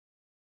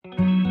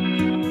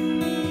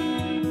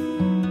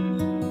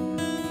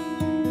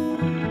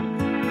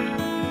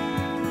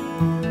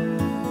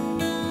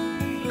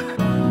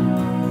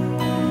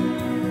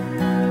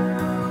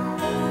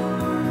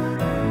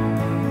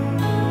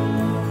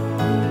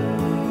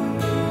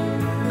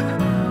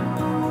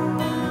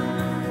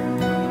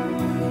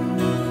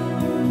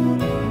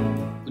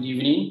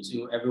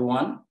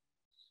everyone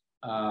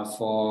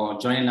for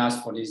joining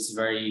us for this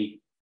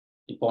very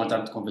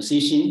important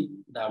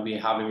conversation that we're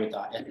having with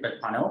our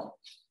expert panel.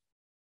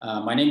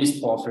 My name is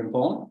Paul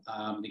Frimpong.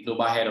 I'm the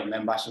Global Head of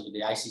Membership with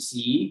the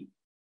ICCE,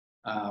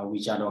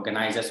 which are the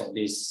organizers of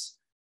this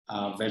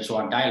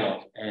virtual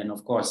dialogue. And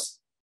of course,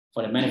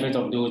 for the benefit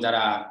of those that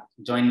are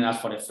joining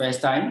us for the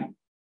first time,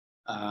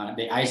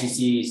 the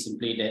ICCE is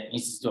simply the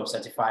Institute of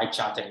Certified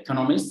Chartered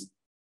Economists.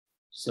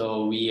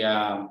 So we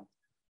are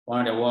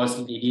one of the world's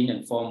leading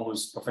and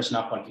foremost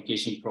professional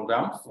qualification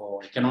program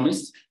for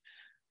economists.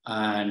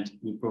 And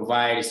we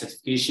provide a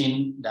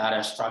certification that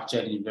are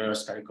structured in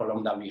various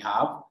curriculum that we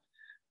have.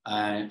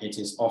 And it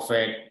is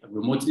offered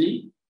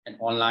remotely and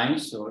online,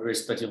 so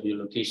irrespective of your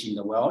location in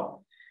the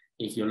world.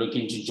 If you're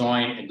looking to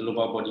join a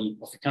global body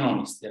of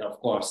economists, then of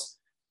course,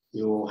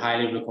 we will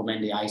highly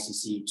recommend the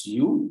ICCE to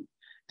you.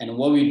 And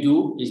what we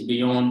do is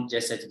beyond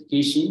just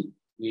certification.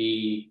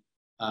 We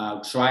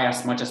try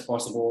as much as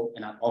possible,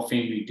 and often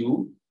we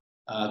do,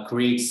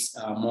 creates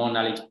a more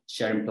knowledge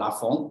sharing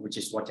platform, which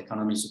is what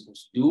economists are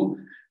supposed to do,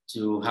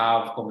 to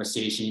have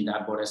conversation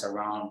that borders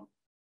around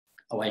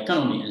our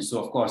economy. And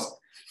so, of course,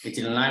 it's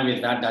in line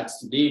with that, that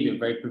today we're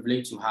very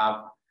privileged to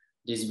have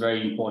this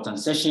very important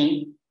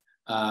session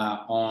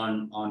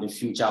on the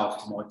future of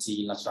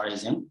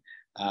multilateralism,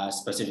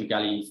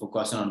 specifically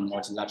focusing on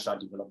multilateral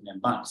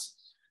development banks.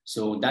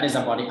 So that is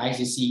about the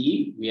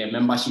ICCE. We are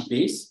membership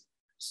based.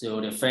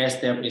 So the first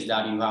step is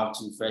that you have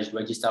to first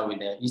register with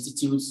the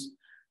institutes.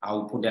 I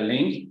will put the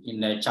link in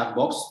the chat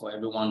box for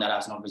everyone that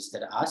has not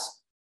visited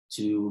us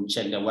to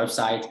check the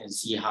website and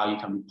see how you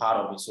can be part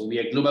of it. So we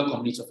are a global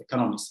community of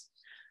economists.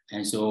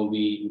 And so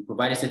we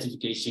provide a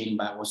certification,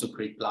 but also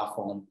create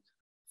platform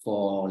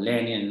for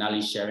learning and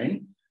knowledge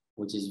sharing,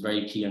 which is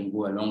very key and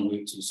go a long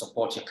way to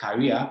support your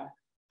career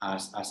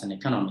as an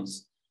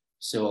economist.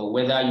 So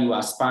whether you are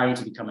aspiring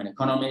to become an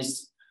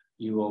economist,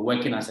 you are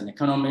working as an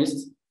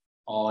economist,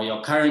 or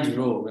your current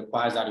role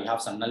requires that you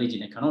have some knowledge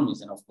in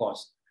economics, and of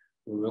course,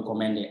 we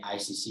recommend the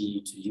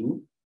ICCE to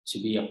you to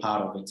be a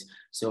part of it.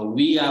 So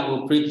we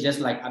operate just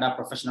like other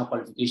professional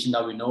qualifications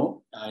that we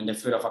know in the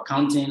field of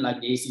accounting,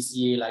 like the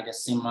ACCA, like the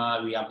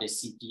CIMA, we have the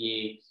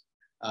CPA,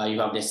 you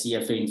have the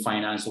CFA in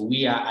finance. So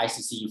we are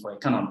ICCE for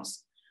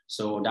economists.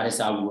 So that is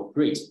how we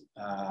operate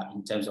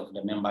in terms of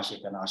the membership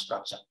and our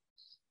structure.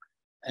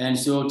 And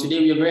so today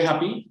we are very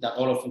happy that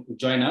all of you could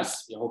join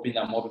us. We're hoping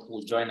that more people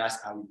will join us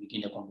and we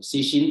begin the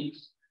conversation.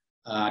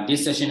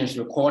 This session is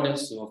recorded,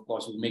 so of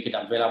course we'll make it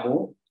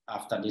available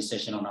after this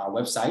session on our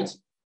website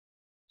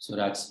so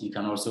that you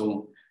can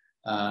also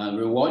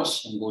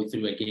rewatch and go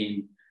through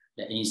again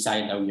the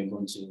insight that we are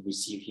going to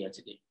receive here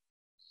today.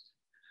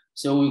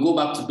 So we go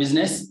back to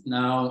business.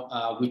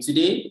 Now, with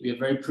today, we are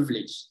very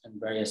privileged and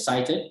very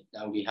excited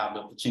that we have the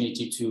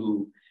opportunity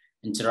to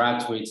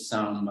interact with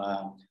some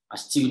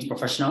astute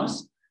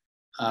professionals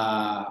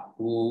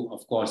who,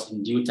 of course,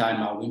 in due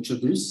time, I will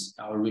introduce.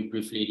 I will read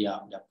briefly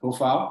their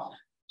profile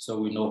so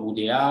we know who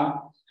they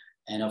are.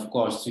 And of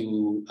course,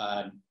 to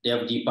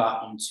delve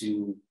deeper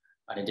into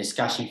the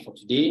discussion for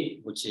today,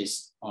 which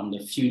is on the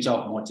future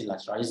of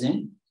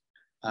multilateralism,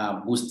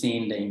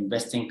 boosting the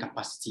investing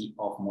capacity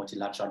of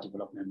multilateral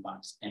development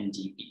banks,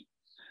 MDB.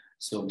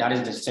 So that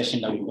is the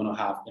session that we're going to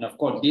have. And of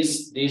course,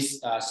 this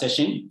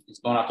session is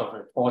born out of a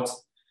report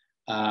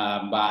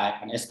by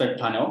an expert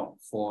panel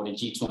for the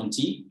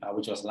G20,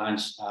 which was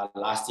launched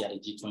last year, the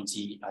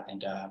G20, I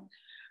think,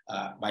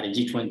 by the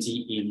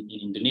G20 in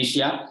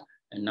Indonesia.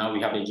 And now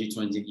we have the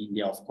G20 in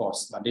India, of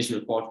course. But this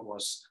report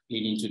was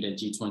leading to the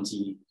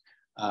G20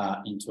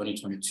 in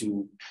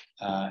 2022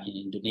 in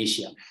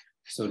Indonesia.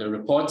 So the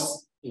report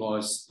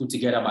was put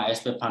together by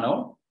expert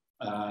panel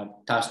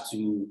tasked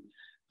to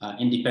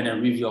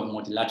independent review of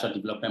multilateral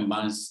development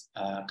banks,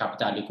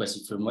 capital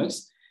adequacy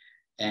frameworks,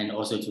 and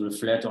also to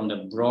reflect on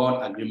the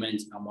broad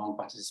agreement among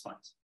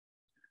participants.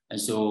 And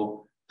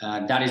so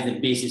that is the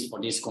basis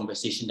for this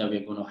conversation that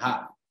we're going to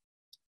have.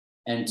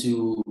 And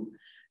to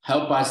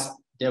help us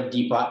delve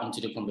deeper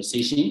into the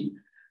conversation,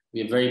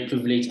 we are very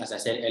privileged, as I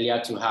said earlier,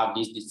 to have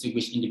these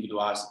distinguished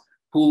individuals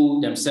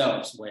who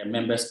themselves were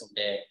members of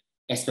the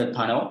expert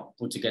panel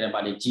put together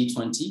by the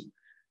G20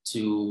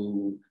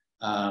 to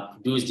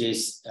produce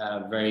this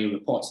very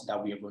report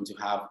that we are going to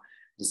have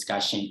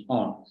discussion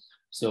on.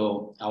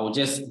 So I will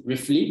just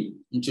briefly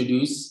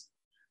introduce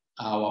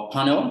our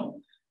panel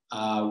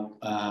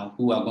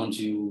who are going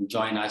to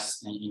join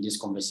us in this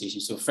conversation.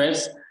 So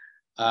first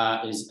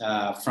is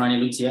Franny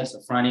Luthier. So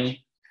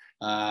Franny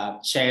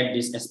chaired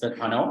this expert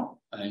panel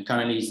and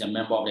currently is a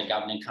member of the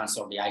governing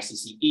council of the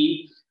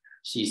ICCE.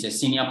 She's a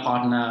senior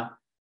partner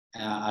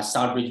at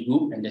Southbridge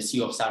Group and the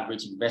CEO of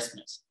Southbridge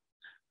Investments.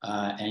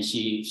 And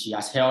she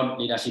has held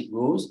leadership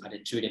roles at the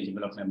Trade and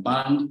Development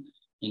Bank,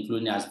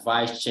 including as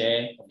vice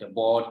chair of the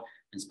board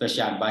and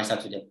special advisor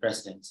to the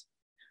president,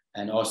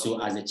 and also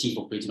as the chief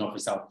operating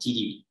officer of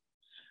TDB.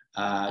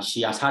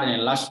 She has had an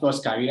illustrious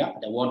career at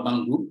the World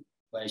Bank Group,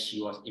 where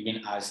she was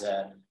even as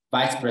a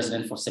vice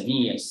president for 7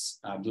 years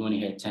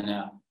during her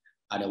tenure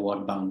at the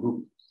World Bank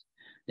Group.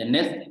 The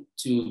next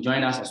to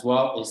join us as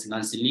well is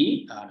Nancy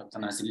Lee. Dr.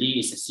 Nancy Lee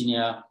is a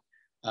senior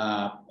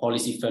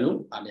policy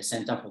fellow at the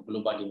Center for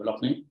Global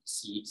Development,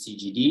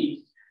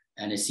 CGD,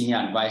 and a senior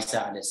advisor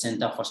at the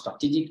Center for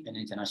Strategic and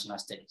International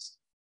Studies.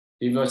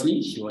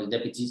 Previously, she was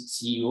deputy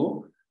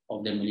CEO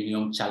of the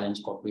Millennium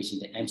Challenge Corporation,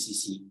 the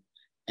MCC.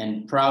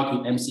 And prior to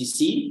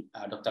MCC,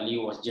 Dr. Lee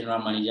was general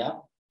manager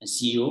and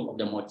CEO of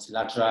the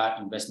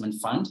Multilateral Investment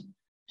Fund,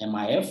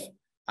 MIF,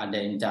 at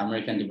the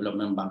Inter-American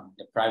Development Bank,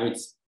 the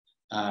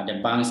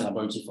bank's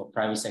laboratory for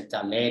private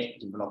sector-led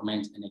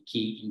development and a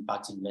key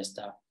impact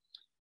investor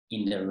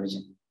in the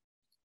region.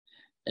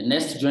 The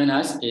next to join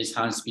us is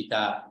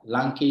Hans-Peter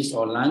Lankes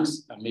or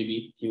Langs,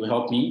 maybe he will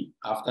help me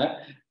after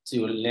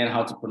to learn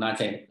how to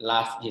pronounce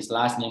his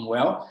last name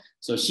well.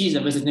 So she's a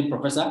visiting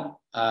professor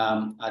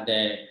at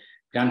the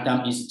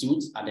Grantham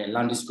Institute at the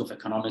London School of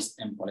Economics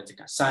and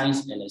Political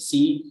Science,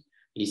 LSE.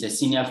 He's a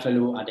senior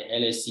fellow at the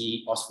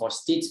LSE Oxford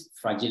State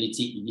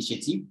Fragility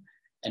Initiative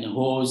and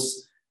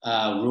holds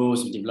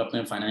roles with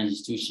development financial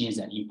institutions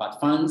and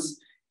impact funds,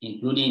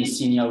 including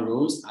senior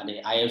roles at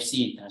the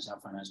IFC, International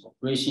Finance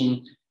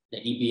Corporation, the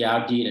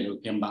EBRD, the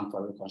European Bank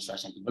for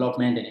Reconstruction and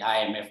Development, and the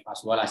IMF,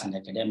 as well as in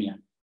academia,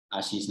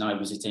 as she's now a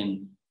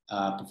visiting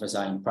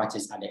professor in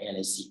practice at the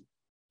LSE.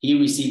 He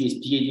received his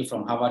PhD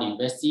from Harvard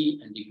University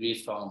and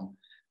degrees from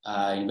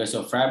University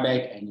of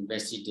Freiburg and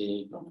Université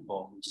de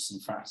Grenoble, which is in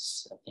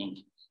France, I think.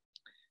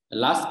 The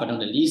last but not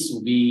the least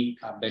will be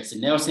Betsy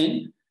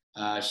Nelson.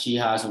 She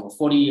has over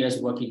 40 years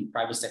working in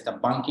private sector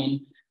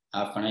banking,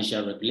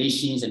 financial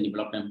regulations and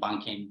development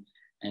banking,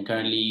 and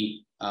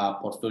currently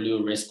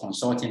portfolio risk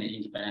consulting and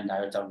independent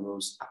director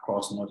roles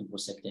across multiple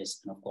sectors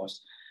and of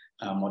course,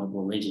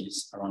 multiple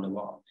regions around the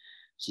world.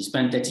 She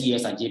spent 30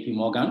 years at JP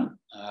Morgan,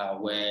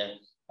 where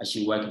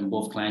she worked in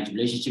both client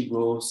relationship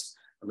roles,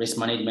 risk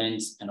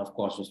management, and of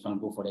course,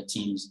 responsible for the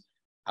teams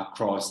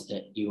across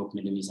the Europe,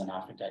 Middle East, and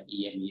Africa,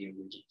 EMEA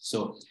region.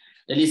 So,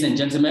 ladies and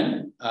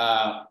gentlemen,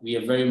 we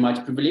are very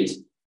much privileged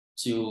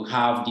to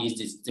have these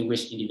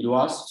distinguished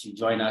individuals to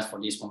join us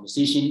for this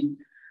conversation.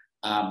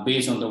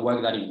 Based on the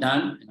work that they've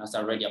done, and as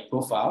I read their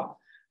profile,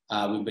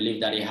 we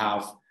believe that they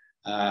have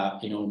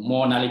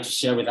more knowledge to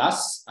share with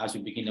us as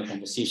we begin the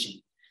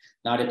conversation.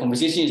 Now, the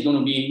conversation is going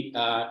to be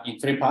in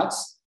three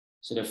parts.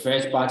 So the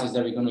first part is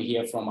that we're going to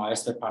hear from our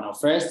expert panel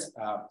first.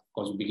 Of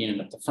course, we begin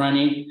with Dr.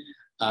 Franny.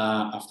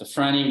 After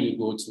Franny, we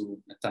go to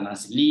Dr.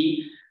 Nancy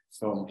Lee.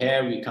 From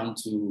here, we come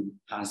to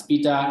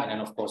Hans-Peter, and then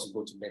of course, we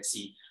go to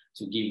Betsy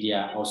to give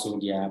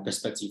their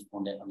perspective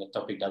on the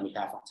topic that we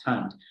have at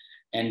hand.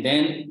 And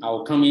then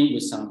I'll come in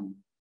with some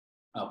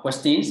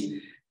questions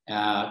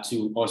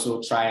to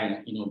also try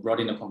and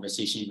broaden the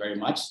conversation very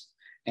much.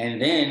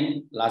 And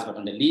then, last but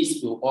not the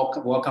least, we'll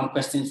welcome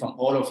questions from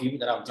all of you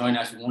that have joined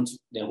us. We want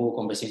the whole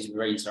conversation to be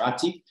very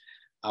interactive.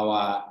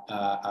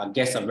 Our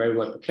guests are very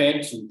well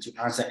prepared to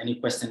answer any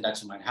question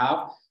that you might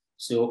have.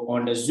 So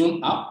on the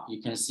Zoom app,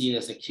 you can see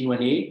there's a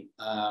Q&A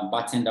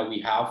button that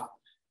we have.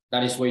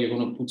 That is where you're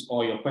going to put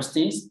all your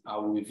questions. I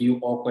will review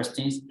all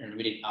questions and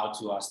read it out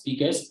to our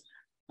speakers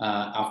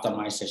after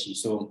my session.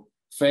 So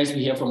first,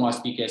 we hear from our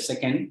speakers.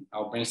 Second,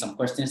 I'll bring some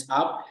questions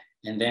up.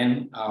 And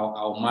then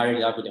I'll marry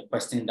it up with a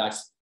question that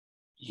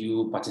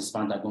you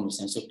participants are going to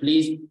send. So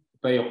please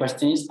prepare your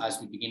questions as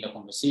we begin the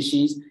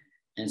conversations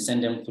and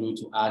send them through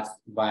to us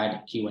via the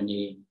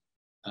Q&A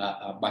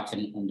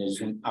button on the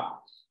Zoom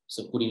app.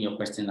 So put in your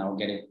question, I'll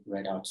get it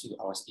read out to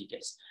our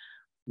speakers.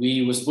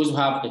 We were supposed to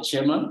have the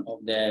chairman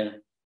of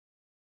the,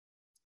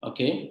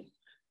 okay.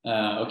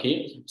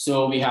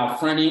 So we have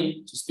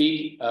Franny to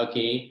speak,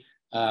 okay,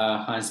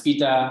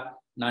 Hans-Peter,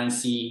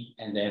 Nancy,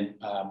 and then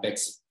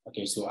Betsy.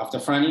 Okay, so after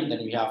Franny,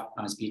 then we have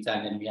Hans-Peter,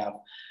 and then we have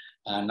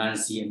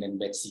Nancy, and then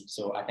Betsy.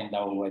 So I think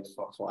that will work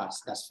for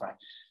us. That's fine.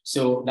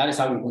 So that is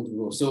how we're going to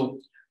roll. So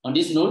on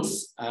these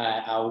notes,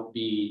 I will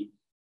be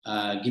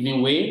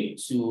giving way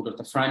to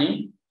Dr.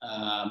 Franny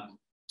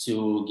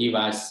to give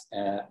us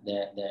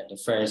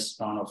the first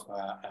round of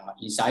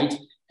insight.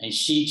 And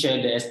she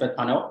chaired the expert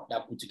panel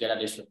that put together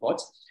this report.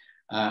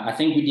 I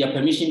think with your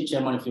permission,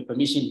 Chairman, with your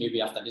permission,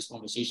 maybe after this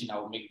conversation, I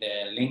will make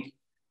the link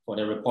for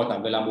the report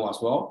available as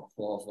well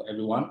for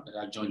everyone that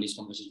have joined this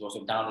conversation to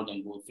also download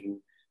and go through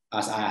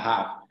as I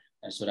have,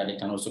 and so that they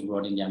can also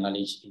broaden their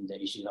knowledge in the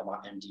issues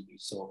about MDB.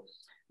 So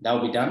that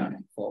will be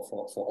done for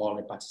all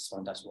the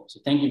participants as well.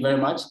 So thank you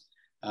very much.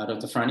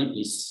 Dr. Franny,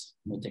 please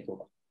take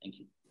over. Thank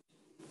you.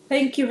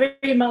 Thank you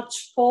very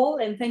much, Paul,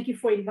 and thank you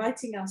for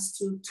inviting us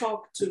to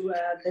talk to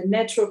the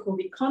network of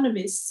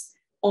economists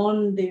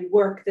on the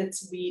work that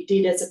we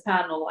did as a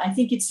panel. I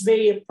think it's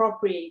very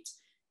appropriate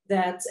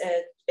that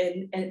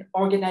an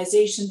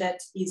organization that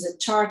is a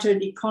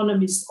chartered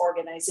economist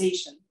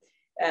organization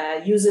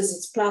uses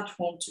its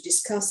platform to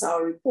discuss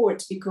our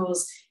report,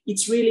 because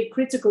it's really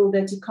critical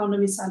that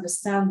economists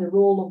understand the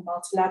role of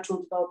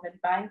multilateral development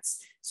banks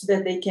so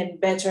that they can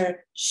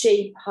better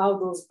shape how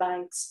those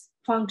banks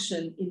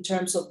function in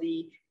terms of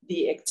the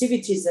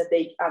activities that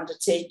they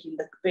undertake in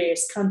the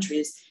various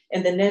countries.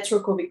 And the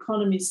network of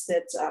economists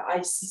that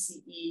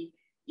ICCE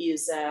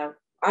is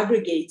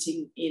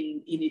aggregating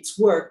in its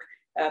work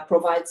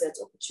provides that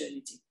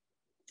opportunity.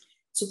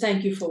 So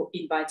thank you for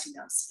inviting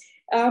us.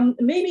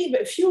 Maybe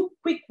a few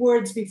quick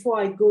words before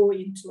I go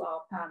into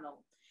our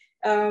panel.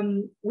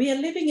 We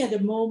are living at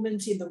a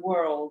moment in the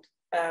world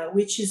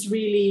which is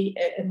really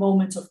a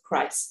moment of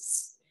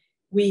crisis.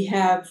 We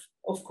have,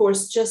 of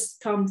course,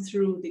 just come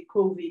through the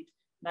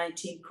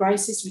COVID-19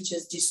 crisis, which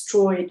has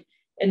destroyed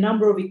a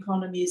number of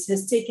economies,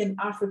 has taken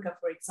Africa,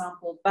 for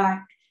example,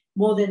 back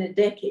more than a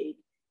decade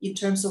in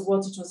terms of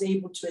what it was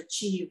able to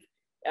achieve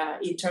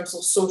in terms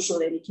of social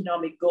and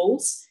economic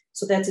goals.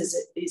 So that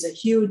is a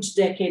huge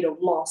decade of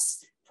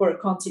loss for a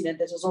continent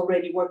that was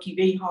already working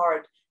very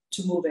hard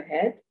to move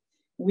ahead.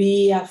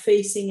 We are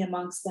facing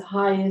amongst the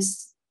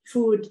highest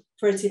food,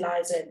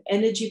 fertilizer, and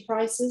energy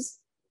prices.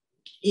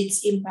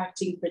 It's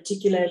impacting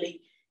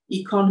particularly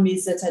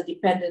economies that are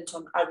dependent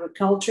on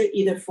agriculture,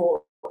 either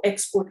for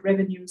export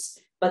revenues,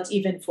 but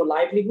even for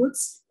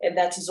livelihoods. And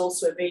that is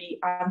also a very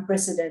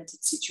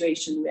unprecedented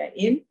situation we are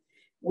in.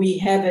 We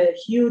have a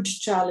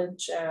huge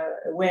challenge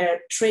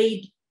where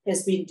trade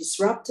has been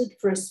disrupted,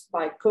 first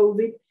by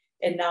COVID,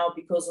 and now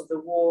because of the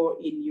war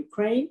in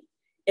Ukraine.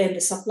 And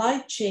the supply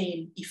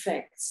chain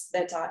effects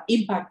that are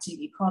impacting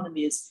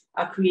economies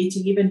are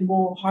creating even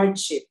more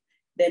hardship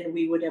than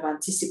we would have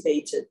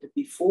anticipated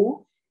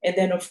before. And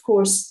then, of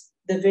course,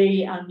 the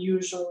very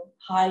unusual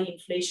high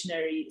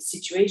inflationary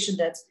situation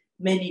that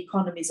many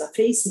economies are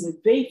facing,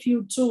 with very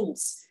few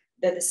tools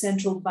that the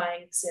central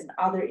banks and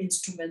other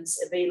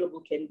instruments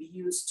available can be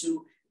used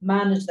to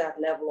manage that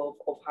level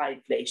of high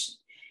inflation.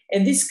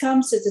 And this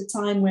comes at a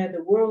time where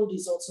the world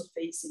is also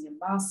facing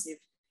a massive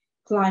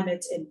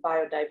climate and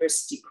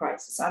biodiversity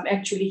crisis. I'm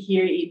actually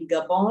here in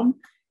Gabon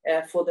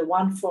for the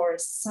One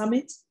Forest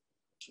Summit,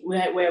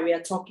 where we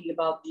are talking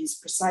about these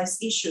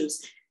precise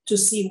issues to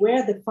see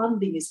where the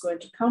funding is going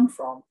to come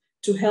from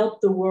to help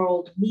the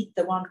world meet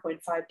the 1.5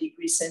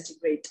 degrees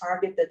centigrade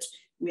target that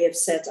we have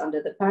set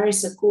under the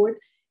Paris Accord.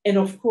 And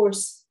of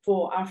course,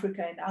 for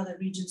Africa and other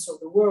regions of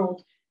the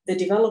world, the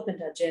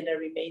development agenda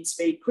remains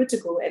very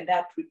critical, and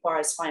that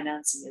requires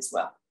financing as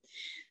well.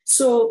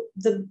 So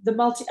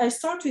I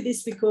start with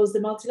this because the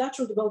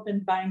multilateral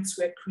development banks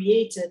were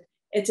created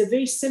at a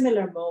very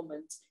similar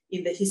moment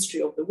in the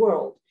history of the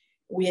world.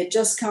 We had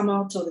just come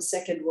out of the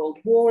Second World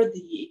War.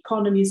 The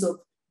economies of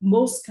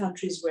most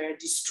countries were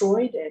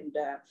destroyed and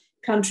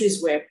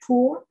countries were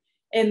poor.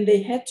 And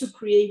they had to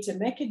create a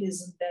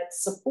mechanism that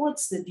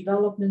supports the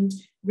development,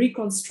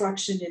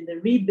 reconstruction, and the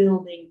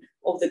rebuilding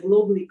of the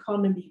global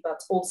economy,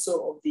 but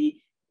also of the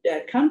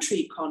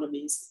country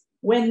economies,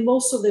 when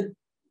most of the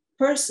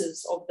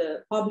purses of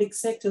the public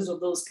sectors of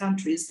those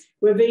countries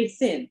were very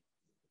thin.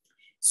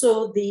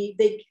 So the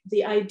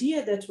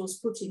idea that was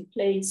put in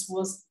place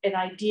was an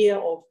idea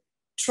of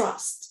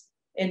trust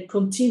and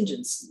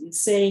contingency, in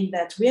saying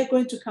that we are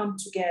going to come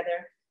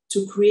together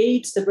to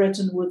create the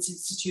Bretton Woods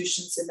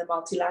institutions and the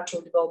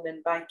multilateral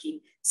development banking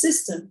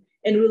system,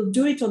 and we'll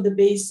do it on the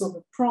basis of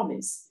a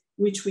promise,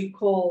 which we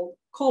call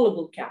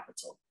callable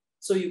capital.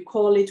 So you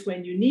call it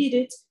when you need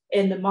it,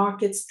 and the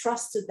markets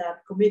trusted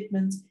that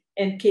commitment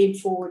and came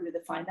forward with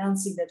the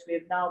financing that we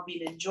have now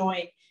been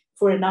enjoying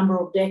for a number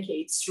of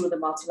decades through the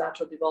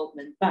multilateral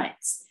development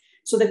banks.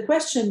 So the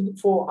question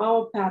for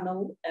our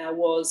panel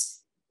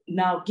was,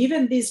 now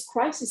given this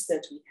crisis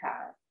that we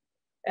have,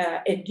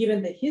 and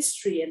given the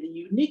history and the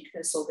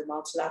uniqueness of the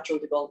multilateral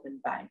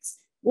development banks,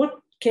 what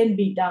can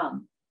be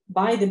done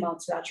by the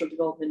multilateral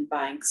development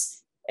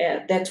banks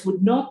that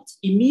would not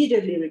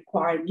immediately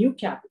require new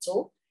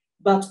capital,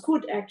 but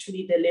could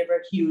actually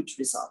deliver huge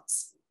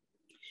results?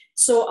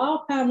 So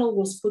our panel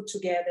was put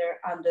together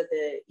under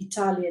the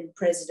Italian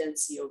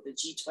presidency of the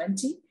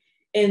G20.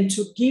 And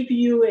to give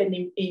you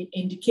an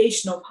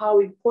indication of how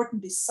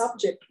important this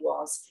subject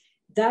was,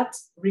 that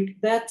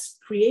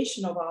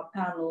creation of our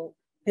panel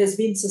has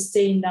been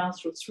sustained now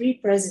through 3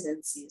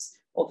 presidencies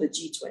of the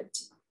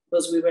G20.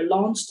 Because we were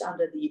launched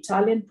under the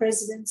Italian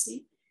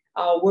presidency,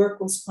 our work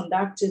was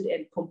conducted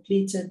and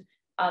completed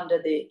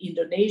under the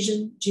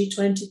Indonesian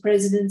G20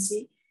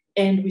 presidency,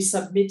 and we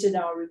submitted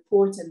our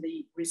report, and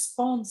the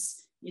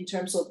response in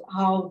terms of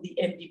how the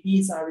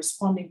MDBs are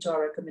responding to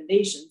our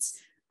recommendations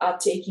are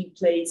taking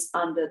place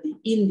under the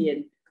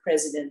Indian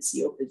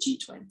presidency of the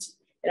G20.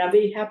 And I'm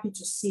very happy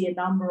to see a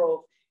number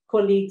of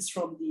colleagues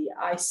from the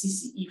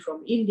ICCE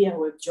from India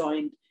who have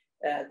joined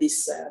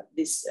this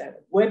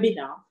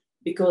webinar,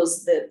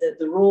 because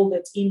the role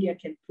that India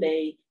can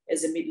play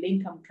as a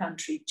middle-income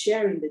country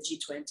chairing the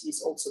G20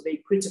 is also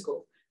very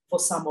critical for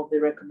some of the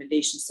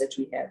recommendations that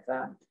we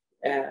have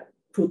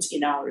put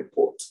in our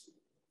report.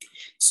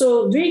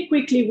 So very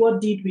quickly,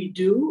 what did we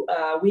do?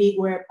 We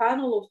were a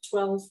panel of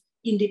 12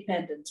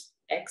 independent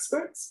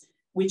experts,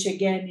 which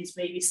again is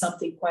maybe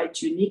something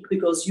quite unique,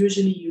 because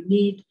usually you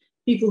need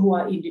people who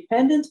are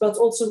independent, but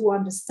also who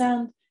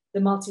understand the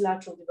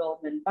multilateral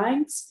development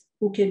banks,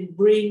 who can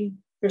bring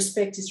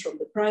perspectives from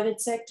the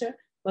private sector,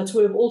 but who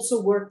have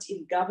also worked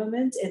in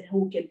government and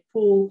who can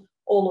pull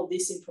all of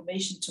this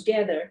information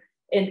together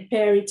and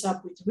pair it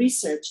up with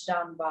research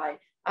done by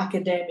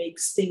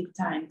academics, think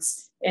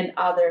tanks, and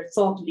other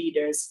thought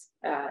leaders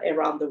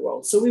around the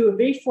world. So we were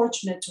very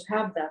fortunate to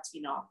have that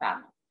in our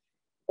panel.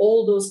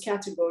 All those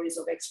categories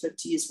of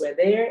expertise were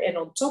there. And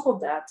on top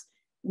of that,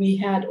 we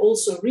had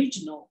also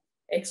regional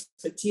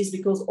expertise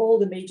because all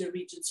the major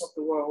regions of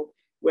the world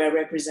were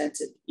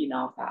represented in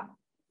our panel.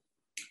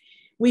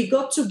 We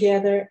got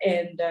together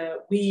and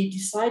we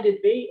decided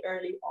very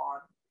early on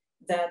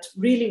that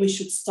really we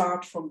should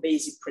start from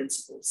basic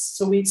principles.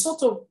 So we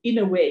sort of, in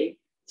a way,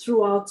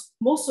 threw out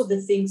most of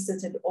the things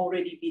that had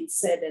already been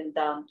said and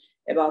done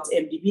about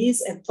MDBs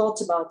and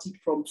thought about it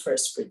from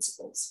first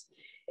principles.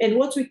 And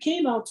what we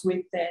came out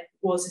with then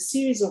was a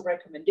series of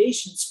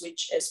recommendations,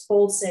 which, as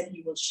Paul said,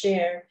 he will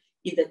share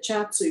in the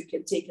chat so you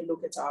can take a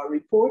look at our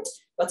report.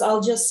 But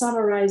I'll just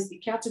summarize the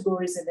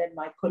categories and then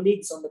my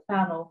colleagues on the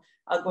panel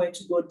are going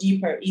to go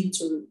deeper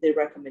into the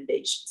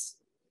recommendations.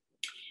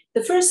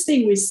 The first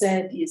thing we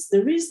said is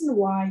the reason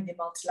why the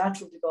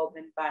multilateral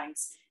development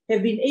banks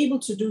have been able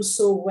to do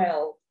so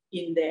well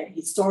in their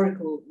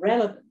historical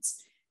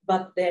relevance,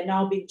 but they're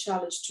now being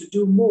challenged to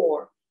do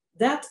more.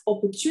 That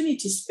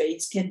opportunity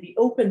space can be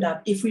opened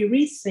up if we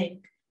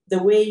rethink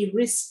the way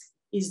risk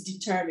is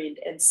determined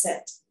and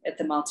set at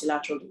the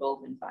multilateral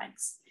development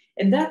banks.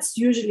 And that's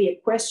usually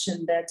a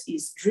question that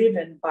is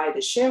driven by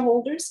the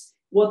shareholders,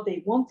 what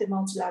they want the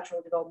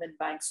multilateral development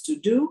banks to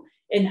do,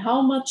 and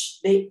how much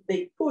they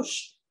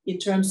push in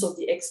terms of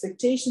the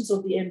expectations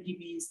of the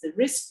MDBs, the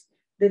risk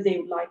that they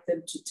would like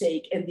them to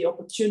take, and the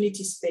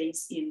opportunity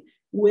space in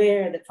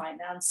where the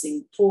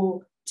financing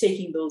for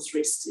taking those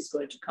risks is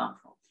going to come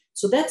from.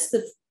 So that's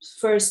the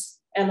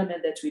first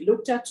element that we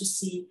looked at to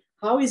see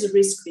how is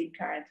risk being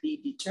currently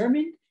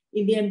determined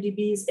in the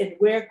MDBs and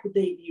where could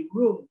there be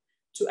room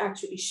to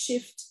actually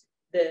shift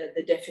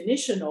the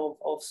definition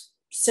of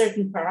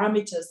certain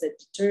parameters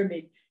that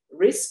determine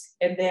risk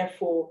and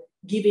therefore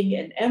giving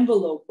an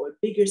envelope or a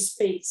bigger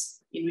space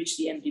in which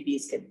the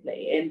MDBs can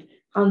play. And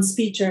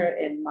Hans-Peter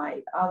and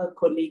my other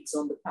colleagues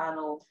on the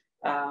panel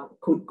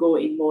could go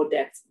in more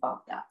depth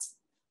about that.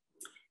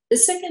 The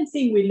second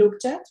thing we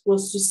looked at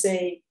was to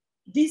say,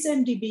 these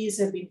MDBs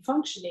have been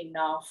functioning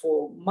now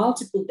for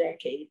multiple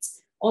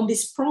decades on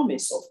this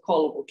promise of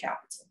callable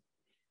capital,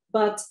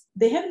 but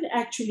they haven't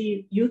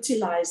actually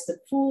utilized the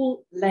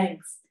full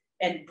length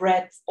and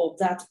breadth of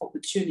that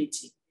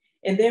opportunity.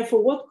 And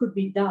therefore, what could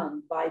be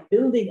done by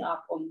building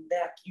up on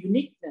that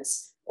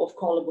uniqueness of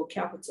callable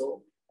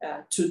capital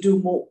to do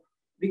more?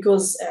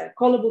 Because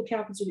callable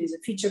capital is a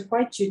feature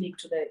quite unique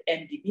to the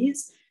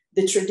MDBs.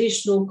 The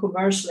traditional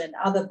commercial and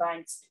other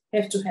banks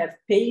have to have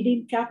paid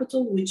in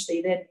capital, which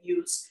they then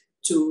use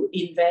to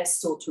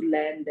invest or to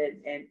lend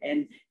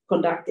and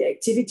conduct their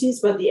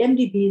activities. But the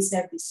MDBs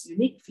have this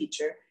unique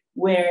feature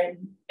where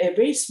a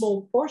very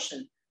small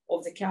portion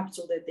of the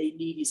capital that they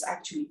need is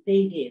actually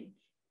paid in.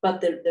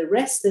 But the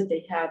rest that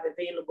they have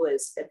available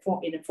as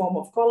in a form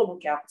of callable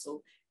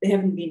capital, they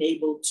haven't been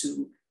able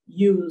to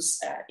use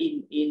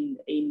in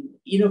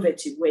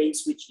innovative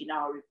ways, which in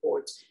our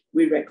report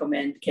we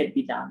recommend can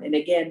be done. And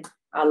again,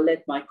 I'll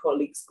let my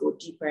colleagues go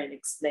deeper and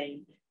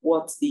explain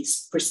what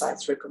these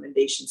precise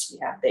recommendations we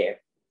have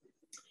there.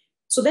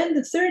 So then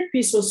the third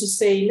piece was to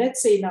say,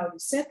 let's say now you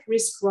set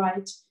risk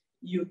right,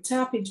 you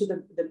tap into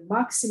the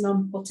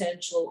maximum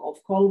potential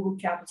of callable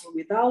capital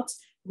without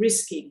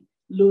risking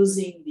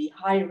losing the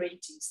high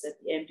ratings that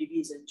the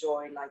MDBs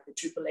enjoy, like the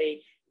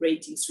AAA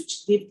ratings,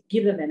 which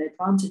give them an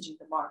advantage in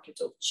the market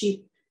of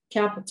cheap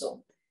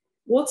capital.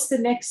 What's the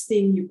next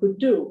thing you could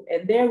do?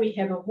 And there we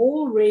have a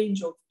whole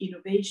range of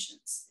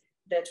innovations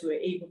that we're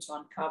able to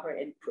uncover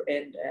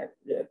and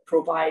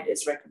provide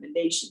as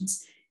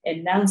recommendations.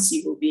 And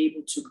Nancy will be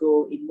able to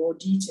go in more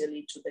detail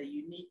into the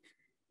unique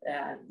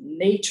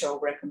nature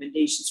of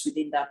recommendations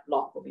within that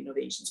block of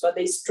innovations. But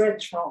they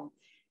stretch from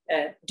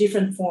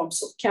different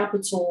forms of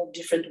capital,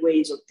 different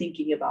ways of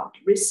thinking about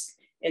risk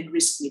and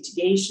risk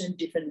mitigation,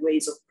 different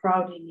ways of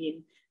crowding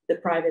in the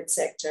private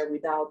sector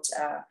without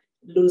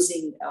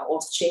losing or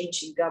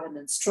changing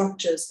governance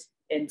structures,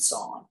 and so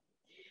on.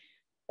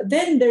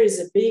 Then there is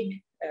a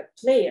big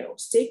player or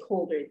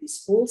stakeholder in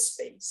this whole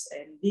space,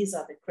 and these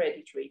are the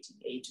credit rating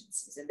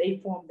agencies, and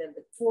they form then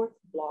the fourth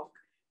block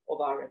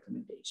of our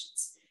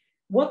recommendations.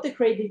 What the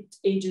credit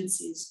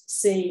agencies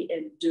say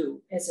and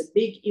do has a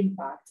big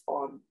impact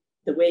on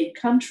the way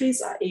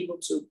countries are able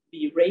to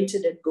be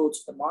rated and go to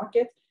the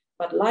market,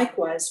 but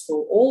likewise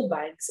for all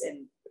banks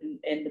and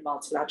the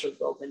multilateral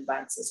development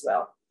banks as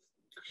well.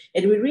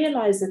 And we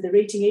realized that the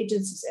rating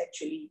agencies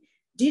actually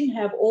didn't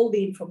have all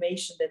the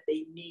information that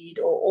they need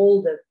or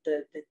all the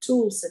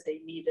tools that they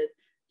needed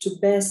to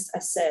best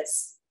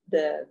assess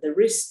the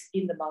risk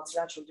in the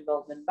multilateral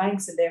development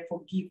banks and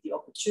therefore give the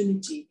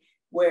opportunity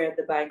where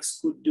the banks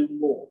could do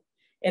more.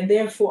 And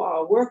therefore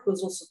our work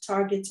was also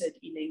targeted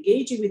in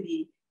engaging with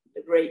the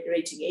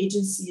rating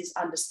agencies,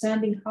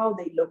 understanding how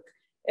they look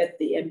at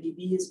the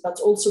MDBs, but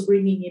also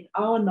bringing in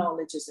our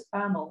knowledge as a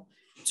panel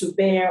to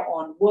bear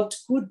on what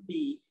could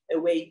be a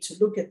way to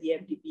look at the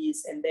MDBs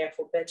and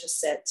therefore better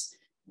set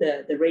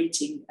the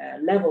rating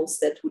levels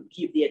that would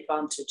give the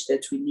advantage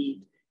that we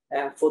need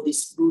for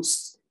this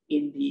boost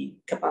in the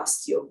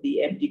capacity of the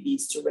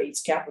MDBs to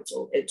raise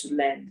capital and to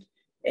lend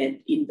and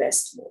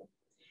invest more.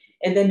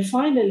 And then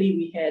finally,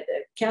 we had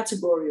a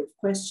category of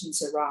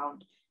questions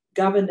around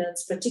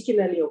governance,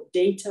 particularly of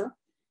data,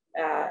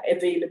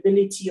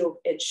 availability of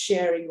and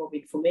sharing of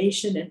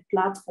information and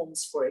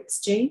platforms for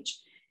exchange.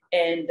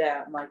 And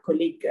my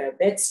colleague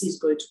Betsy is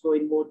going to go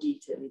in more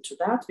detail into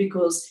that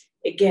because,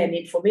 again,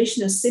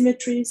 information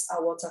asymmetries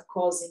are what are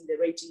causing the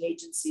rating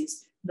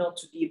agencies not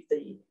to give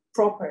the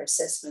proper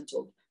assessment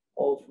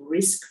of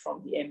risk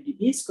from the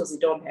MDBs because they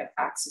don't have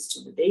access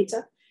to the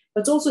data.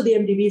 But also the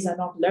MDBs are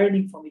not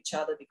learning from each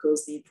other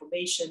because the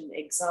information,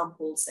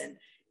 examples, and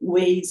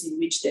ways in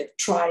which they've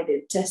tried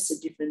and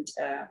tested different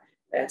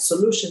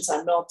solutions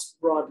are not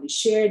broadly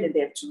shared, and they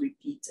have to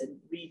repeat and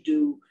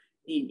redo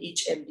in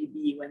each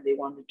MDB when they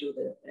want to do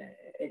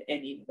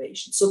any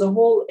innovation. So the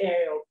whole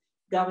area of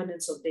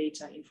governance of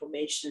data,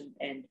 information,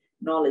 and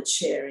knowledge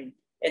sharing,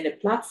 and a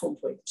platform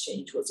for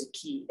exchange was a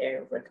key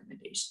area of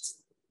recommendations.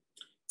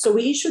 So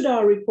we issued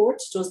our report.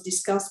 It was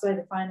discussed by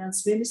the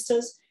finance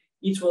ministers.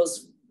 It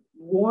was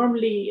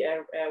warmly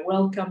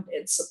welcomed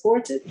and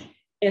supported.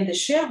 And the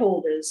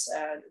shareholders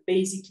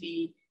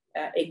basically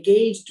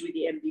engaged with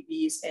the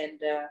MDBs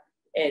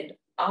and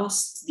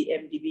asked the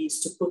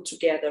MDBs to put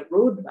together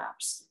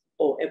roadmaps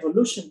or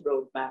evolution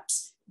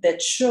roadmaps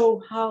that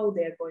show how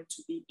they're going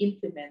to be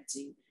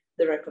implementing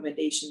the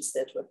recommendations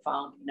that were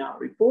found in our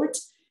report.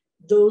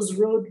 Those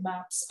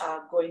roadmaps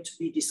are going to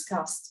be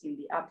discussed in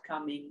the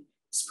upcoming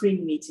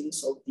spring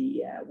meetings of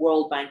the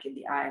World Bank and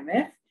the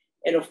IMF.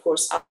 And of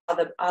course,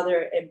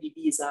 other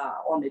MDBs are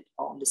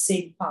on the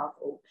same path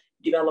of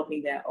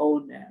developing their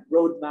own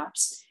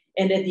roadmaps.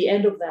 And at the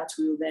end of that,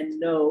 we will then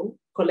know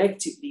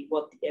collectively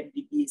what the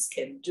MDBs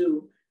can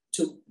do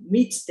to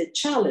meet the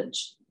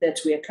challenge that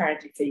we are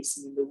currently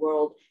facing in the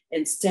world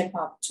and step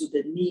up to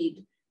the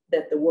need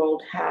that the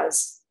world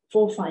has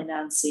for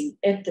financing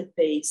at the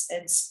pace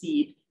and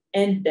speed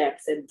and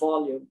depth and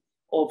volume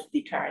of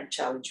the current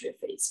challenge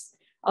we're facing.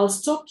 I'll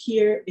stop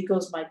here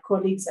because my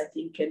colleagues, I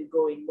think, can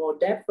go in more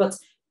depth. But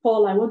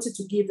Paul, I wanted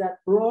to give that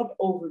broad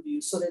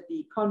overview so that the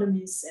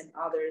economists and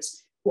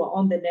others who are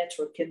on the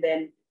network can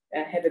then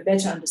have a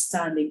better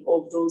understanding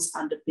of those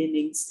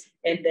underpinnings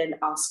and then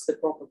ask the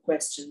proper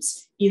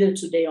questions, either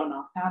today on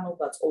our panel,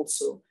 but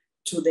also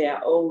to their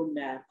own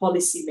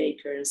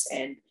policymakers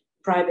and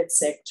private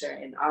sector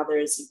and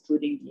others,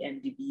 including the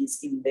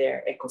MDBs in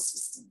their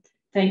ecosystem.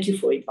 Thank you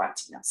for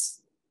inviting us.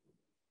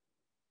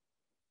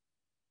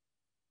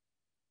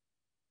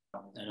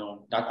 You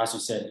know, that, as you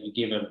said, you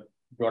gave a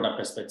broader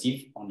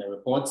perspective on the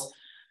report,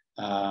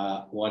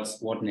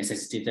 what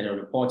necessitated a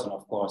report, and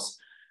of course,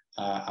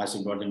 as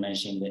you broadly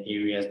mentioned, the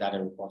areas that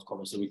the report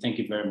covers. So we thank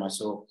you very much.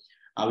 So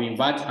I will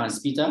invite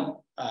Hans-Peter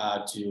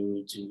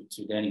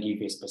to then give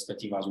his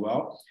perspective as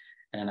well.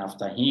 And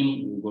after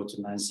him, we'll go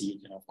to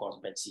Nancy and of course,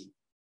 Betsy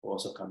will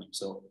also come in.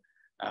 So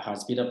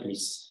Hans-Peter,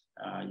 please,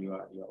 you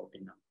are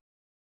open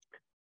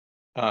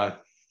now.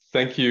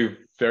 Thank you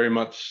very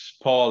much,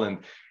 Paul, and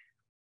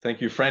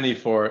thank you, Franny,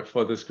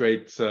 for this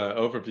great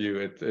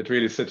overview. It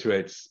really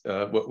situates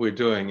what we're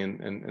doing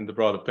in the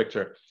broader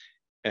picture,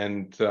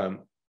 and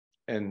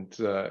it's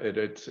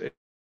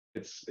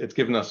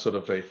given us sort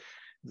of a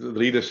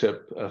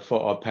leadership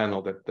for our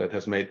panel that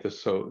has made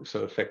this so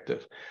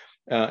effective.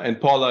 And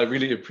Paul, I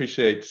really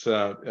appreciate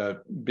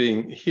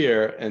being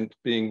here and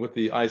being with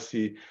the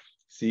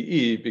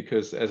ICCE,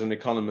 because as an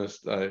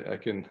economist, I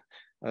can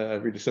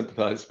really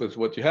sympathize with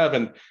what you have,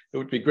 and it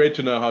would be great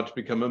to know how to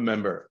become a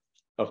member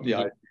of the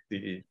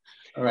ICCE.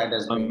 All right,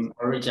 that's great.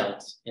 I'll reach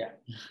out. Yeah.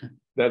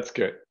 That's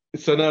good.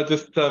 So now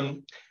just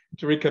to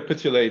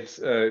recapitulate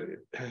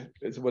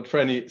what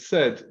Franny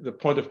said, the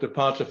point of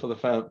departure for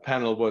the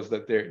panel was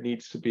that there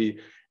needs to be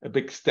a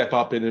big step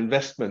up in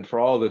investment for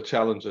all the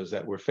challenges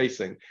that we're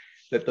facing,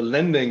 that the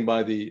lending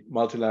by the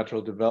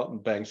multilateral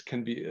development banks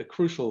can be a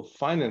crucial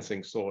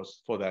financing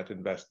source for that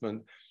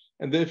investment,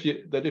 and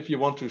that if you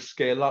want to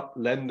scale up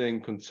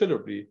lending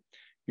considerably,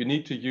 you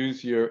need to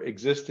use your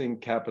existing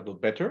capital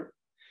better,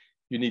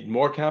 you need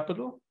more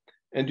capital,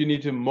 and you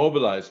need to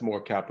mobilize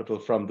more capital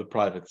from the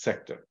private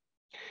sector.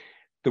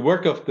 The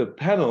work of the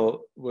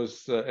panel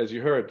was, as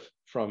you heard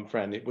from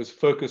Franny, was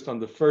focused on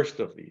the first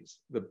of these,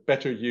 the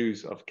better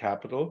use of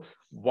capital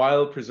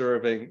while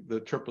preserving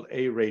the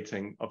AAA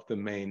rating of the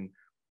main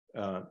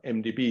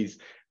MDBs.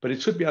 But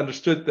it should be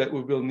understood that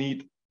we will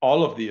need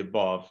all of the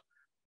above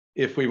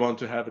if we want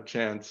to have a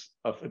chance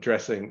of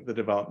addressing the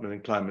development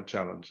and climate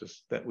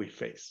challenges that we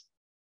face.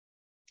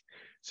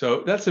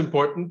 So that's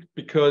important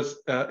because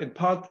in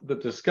part the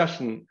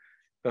discussion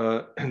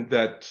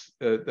that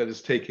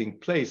is taking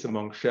place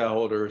among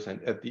shareholders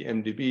and at the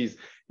MDBs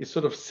is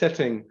sort of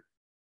setting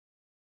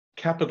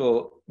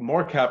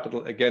more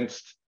capital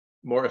against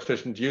more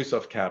efficient use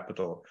of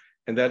capital,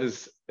 and that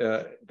is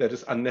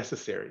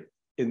unnecessary.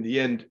 In the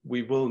end,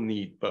 we will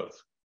need both.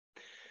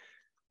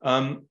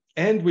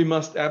 And we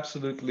must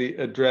absolutely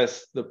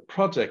address the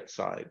project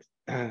side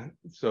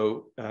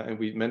and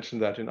we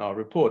mentioned that in our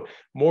report,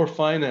 more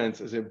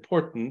finance is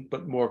important,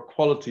 but more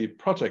quality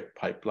project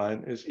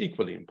pipeline is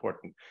equally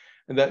important.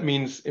 And that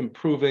means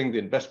improving the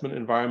investment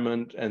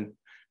environment and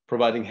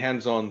providing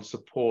hands-on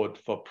support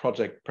for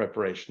project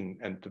preparation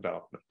and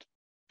development.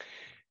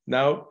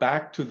 Now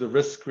back to the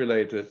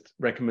risk-related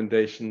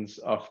recommendations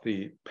of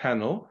the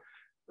panel.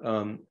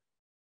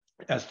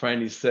 As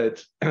Franny said,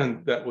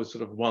 that was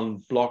sort of one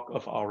block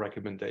of our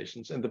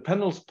recommendations. And the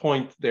panel's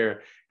point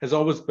there has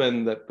always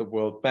been that the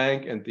World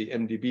Bank and the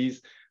MDBs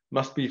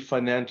must be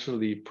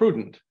financially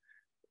prudent,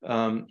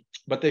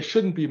 but they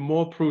shouldn't be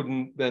more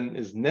prudent than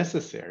is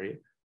necessary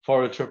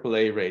for a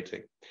AAA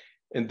rating,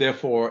 and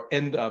therefore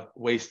end up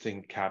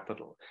wasting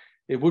capital.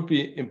 It would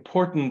be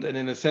important and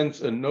in a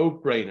sense a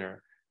no-brainer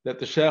that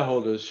the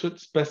shareholders should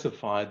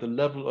specify the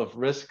level of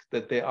risk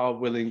that they are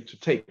willing to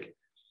take.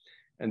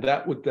 And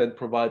that would then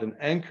provide an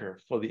anchor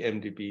for the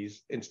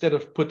MDBs instead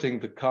of putting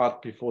the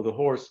cart before the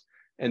horse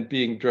and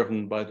being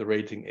driven by the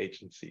rating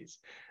agencies.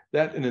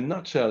 That in a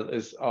nutshell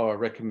is our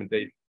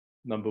recommendation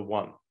number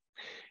one.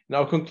 And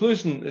our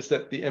conclusion is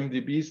that the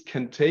MDBs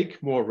can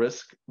take more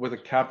risk with the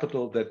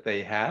capital that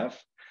they have.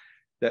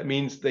 That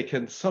means they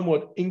can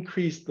somewhat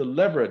increase the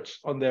leverage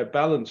on their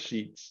balance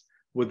sheets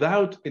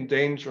without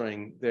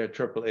endangering their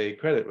AAA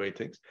credit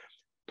ratings,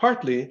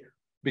 partly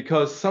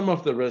because some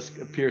of the risk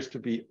appears to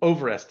be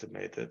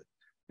overestimated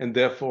and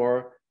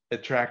therefore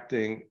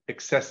attracting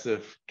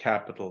excessive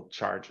capital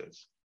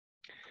charges.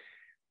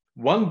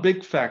 One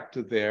big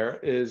factor there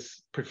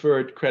is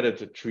preferred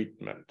creditor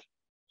treatment.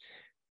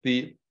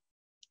 The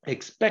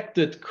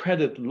expected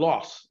credit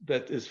loss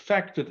that is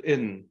factored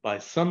in by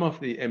some of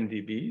the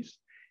MDBs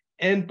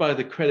and by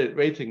the credit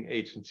rating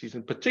agencies,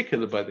 in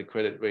particular by the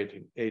credit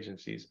rating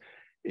agencies,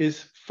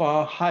 is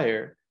far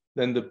higher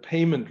than the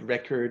payment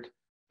record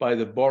by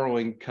the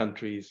borrowing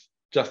countries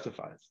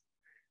justifies.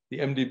 The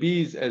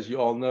MDBs, as you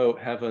all know,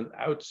 have an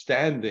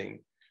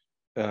outstanding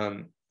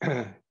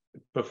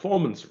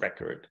performance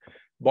record.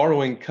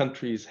 Borrowing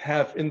countries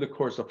have, in the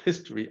course of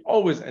history,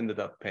 always ended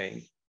up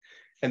paying.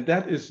 And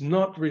that is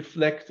not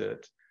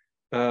reflected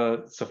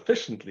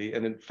sufficiently,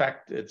 and in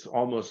fact, it's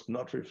almost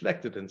not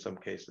reflected in some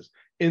cases,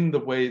 in the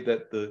way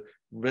that the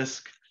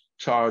risk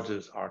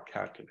charges are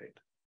calculated.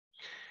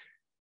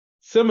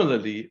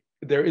 Similarly,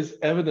 there is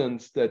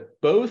evidence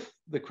that both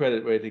the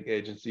credit rating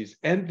agencies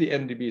and the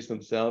MDBs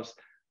themselves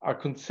are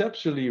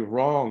conceptually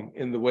wrong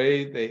in the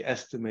way they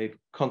estimate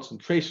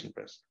concentration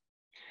risk.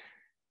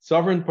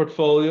 Sovereign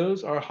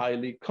portfolios are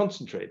highly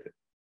concentrated.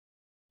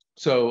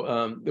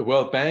 So the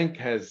World Bank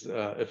has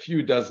a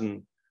few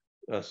dozen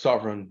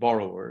sovereign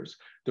borrowers.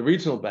 The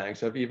regional banks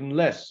have even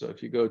less. So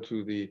if you go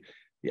to the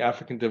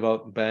African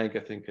Development Bank, I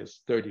think has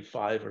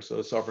 35 or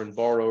so sovereign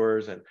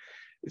borrowers. And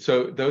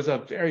so those are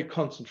very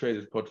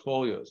concentrated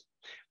portfolios.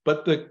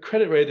 But the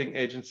credit rating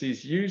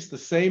agencies use the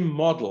same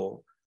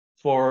model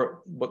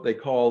for what they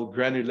call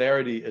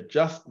granularity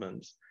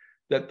adjustments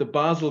that the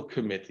Basel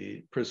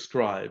Committee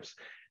prescribes.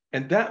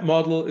 And that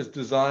model is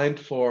designed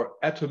for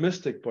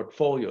atomistic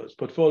portfolios,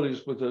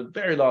 portfolios with a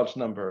very large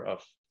number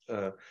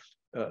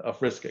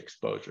of risk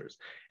exposures.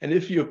 And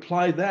if you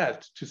apply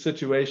that to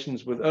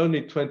situations with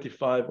only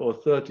 25 or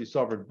 30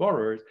 sovereign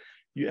borrowers,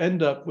 you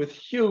end up with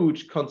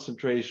huge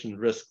concentration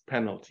risk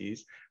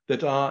penalties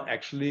that are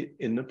actually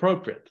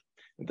inappropriate,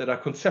 that are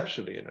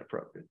conceptually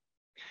inappropriate.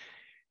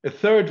 A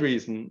third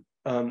reason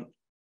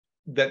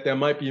that there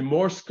might be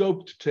more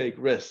scope to take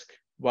risk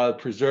while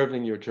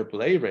preserving your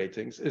AAA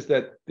ratings is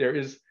that there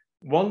is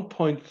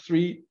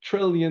 $1.3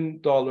 trillion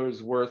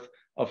worth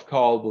of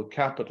callable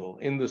capital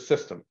in the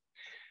system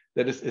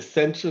that is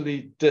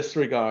essentially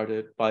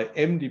disregarded by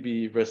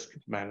MDB risk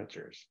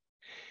managers.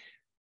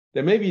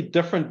 There may be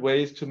different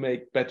ways to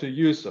make better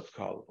use of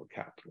callable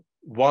capital.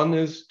 One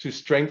is to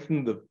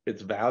strengthen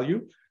its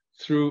value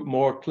through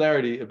more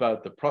clarity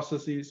about the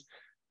processes,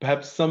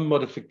 perhaps some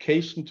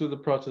modification to the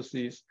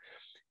processes,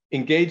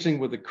 engaging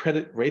with the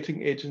credit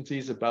rating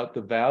agencies about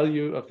the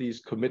value of these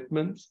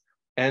commitments,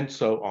 and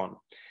so on.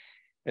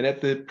 And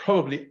at the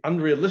probably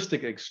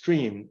unrealistic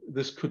extreme,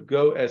 this could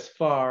go as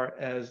far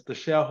as the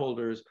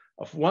shareholders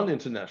of one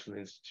international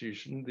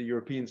institution, the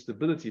European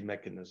Stability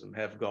Mechanism,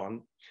 have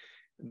gone,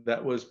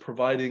 that was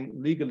providing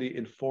legally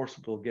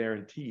enforceable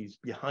guarantees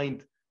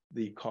behind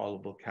the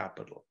callable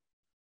capital.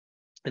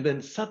 And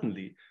then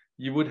suddenly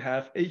you would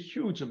have a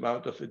huge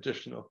amount of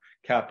additional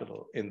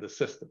capital in the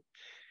system.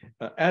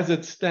 As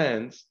it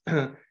stands,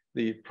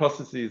 the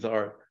processes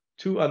are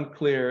too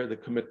unclear, the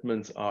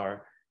commitments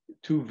are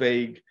too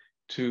vague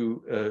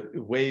to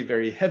weigh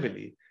very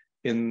heavily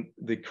in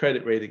the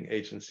credit rating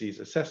agencies'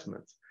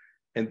 assessments,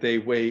 and they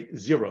weigh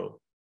zero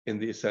in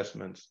the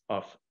assessments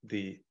of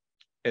the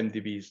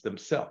MDBs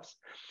themselves.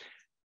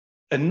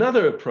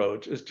 Another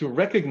approach is to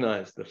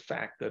recognize the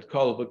fact that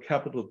callable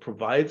capital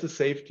provides a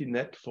safety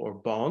net for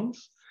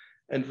bonds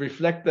and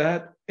reflect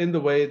that in the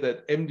way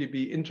that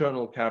MDB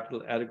internal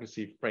capital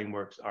adequacy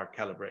frameworks are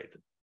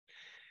calibrated.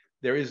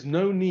 There is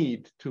no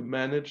need to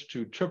manage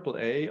to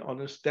AAA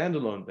on a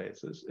standalone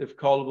basis if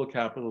callable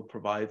capital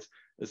provides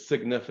a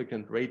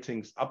significant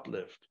ratings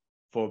uplift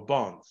for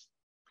bonds.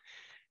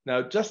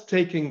 Now, just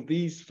taking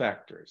these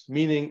factors,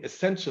 meaning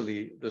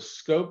essentially the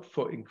scope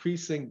for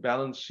increasing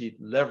balance sheet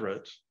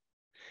leverage,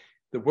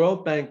 the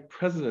World Bank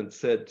president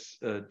said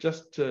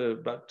just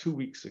about 2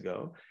 weeks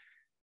ago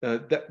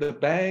that the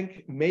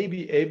bank may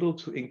be able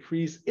to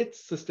increase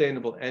its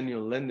sustainable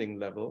annual lending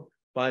level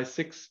by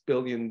 $6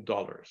 billion,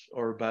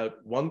 or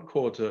about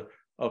 1/4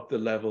 of the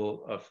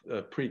level of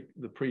the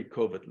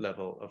pre-COVID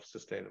level of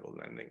sustainable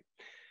lending.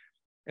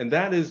 And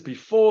that is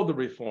before the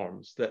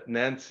reforms that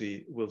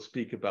Nancy will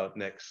speak about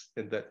next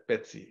and that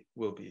Betsy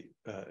will be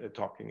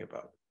talking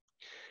about.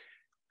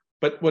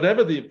 But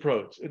whatever the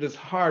approach, it is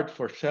hard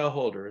for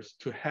shareholders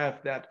to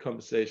have that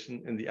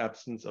conversation in the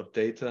absence of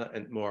data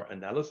and more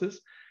analysis.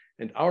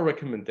 And our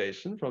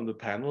recommendation from the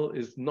panel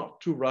is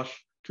not to rush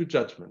to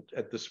judgment.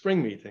 At the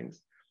spring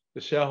meetings,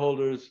 the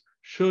shareholders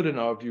should, in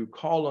our view,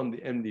 call on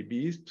the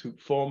MDBs to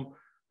form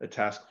a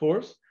task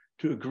force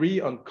to agree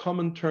on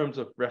common terms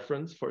of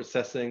reference for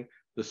assessing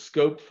the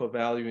scope for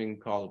valuing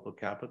callable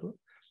capital,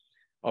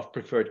 of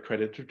preferred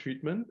creditor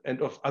treatment,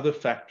 and of other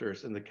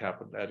factors in the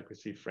capital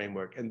adequacy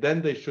framework. And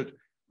then they should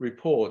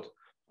report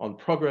on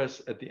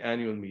progress at the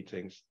annual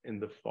meetings in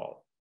the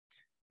fall.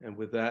 And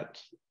with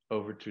that,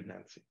 over to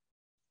Nancy.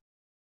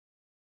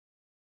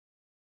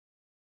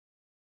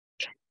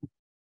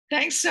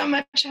 Thanks so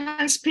much,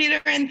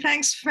 Hans-Peter, and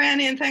thanks,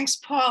 Franny, and thanks,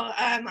 Paul.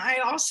 I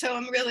also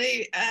am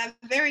really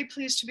very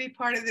pleased to be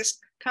part of this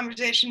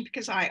conversation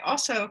because I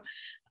also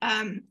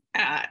am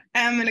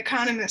an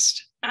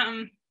economist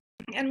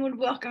and would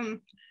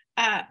welcome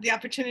the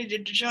opportunity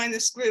to join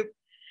this group.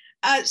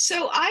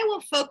 So I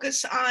will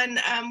focus on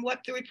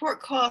what the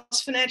report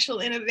calls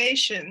financial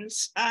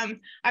innovations.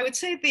 I would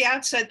say at the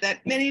outset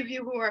that many of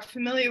you who are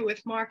familiar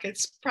with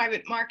markets,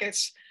 private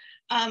markets,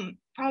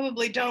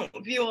 probably don't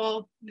view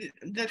all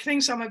the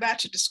things I'm about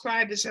to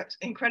describe as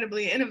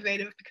incredibly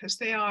innovative because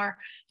they are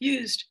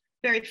used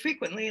very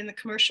frequently in the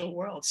commercial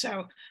world.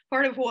 So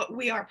part of what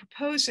we are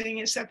proposing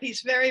is that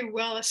these very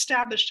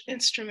well-established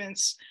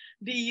instruments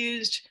be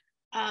used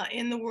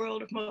in the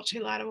world of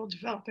multilateral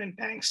development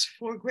banks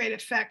for great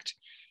effect.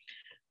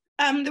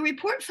 The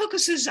report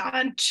focuses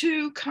on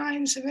two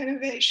kinds of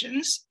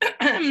innovations,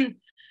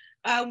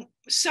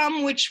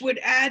 some which would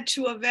add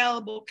to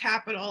available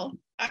capital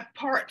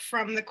apart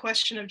from the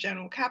question of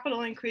general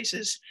capital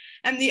increases,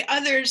 and the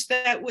others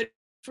that would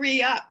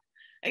free up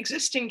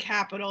existing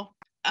capital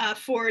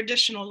for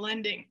additional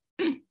lending.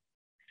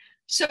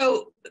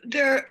 So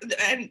there,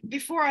 and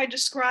before I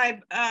describe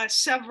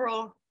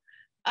several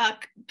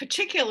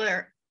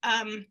particular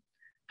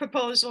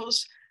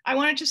proposals, I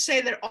wanted to say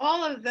that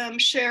all of them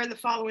share the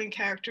following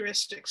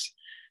characteristics.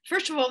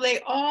 First of all, they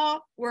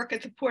all work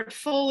at the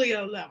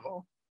portfolio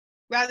level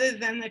rather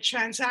than the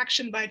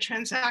transaction by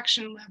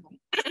transaction level.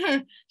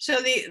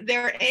 So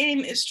their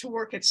aim is to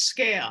work at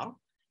scale,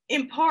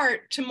 in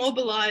part to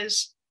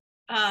mobilize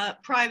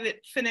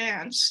private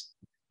finance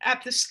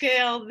at the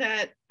scale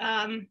that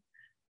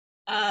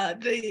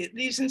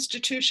these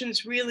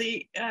institutions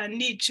really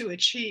need to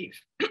achieve.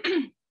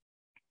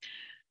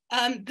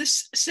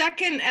 This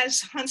second,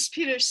 as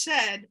Hans-Peter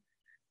said,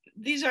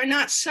 these are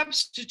not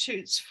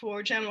substitutes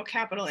for general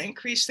capital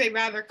increase. They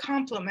rather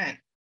complement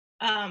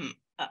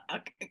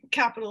a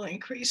capital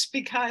increase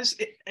because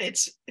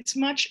it's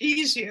much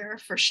easier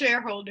for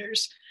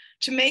shareholders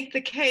to make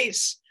the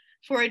case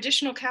for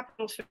additional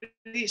capital for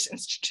these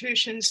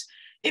institutions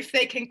if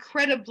they can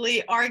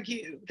credibly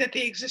argue that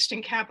the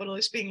existing capital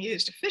is being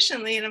used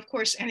efficiently. And of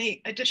course,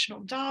 any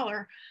additional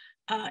dollar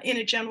in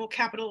a general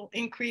capital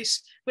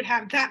increase would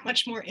have that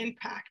much more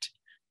impact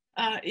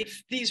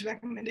if these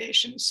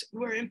recommendations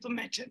were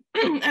implemented.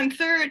 And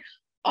third,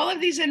 all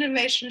of these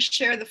innovations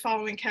share the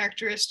following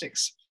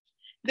characteristics.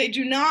 They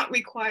do not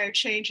require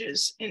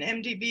changes in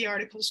MDB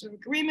articles of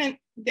agreement.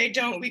 They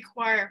don't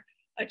require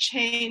a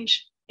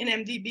change in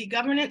MDB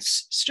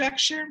governance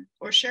structure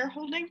or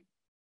shareholding.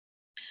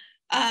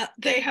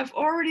 They have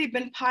already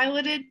been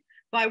piloted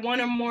by one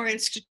or more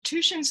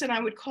institutions, and I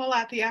would call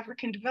out the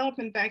African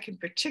Development Bank in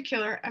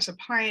particular as a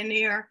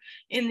pioneer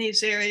in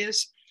these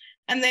areas.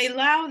 And they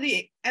allow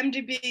the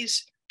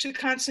MDBs to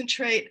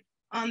concentrate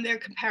on their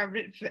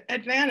comparative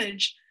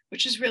advantage,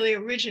 which is really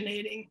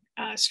originating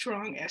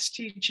strong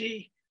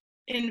SDG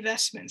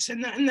investments.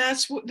 And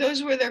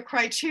those were their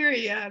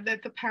criteria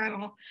that the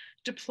panel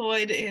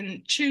deployed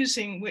in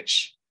choosing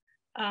which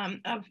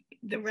of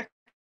the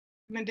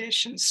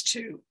recommendations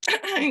to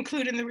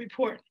include in the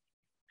report.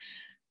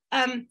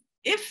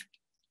 If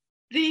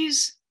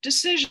these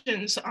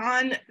decisions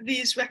on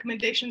these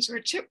recommendations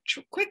were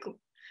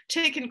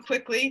taken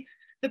quickly,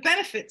 the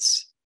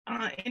benefits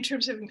in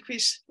terms of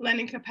increased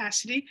lending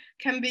capacity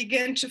can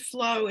begin to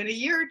flow in a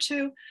year or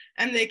two,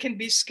 and they can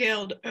be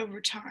scaled over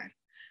time.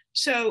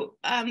 So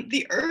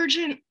the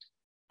urgent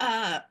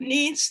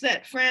needs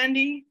that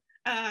Frandy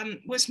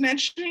was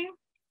mentioning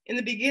in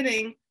the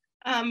beginning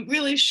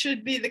really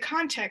should be the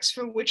context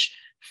for which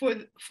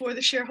for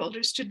the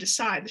shareholders to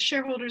decide, the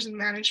shareholders and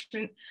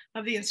management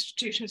of the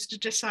institutions to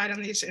decide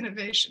on these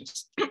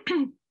innovations.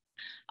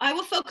 I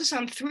will focus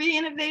on three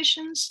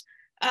innovations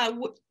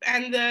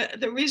And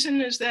the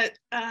reason is that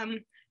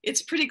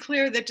it's pretty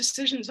clear that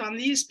decisions on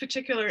these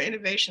particular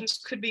innovations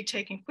could be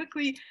taken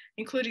quickly,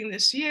 including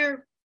this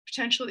year,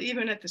 potentially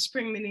even at the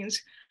spring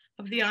meetings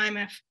of the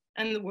IMF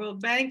and the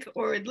World Bank,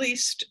 or at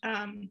least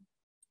in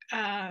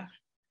the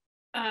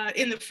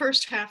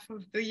first half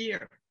of the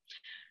year.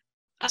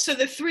 So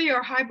the three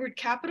are hybrid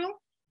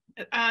capital.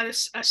 A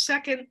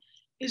second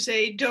is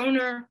a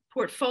donor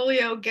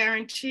portfolio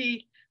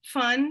guarantee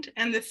fund,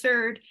 and the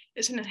third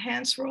is an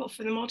enhanced role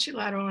for the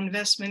Multilateral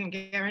Investment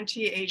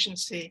Guarantee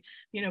Agency,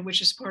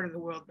 which is part of the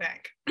World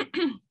Bank.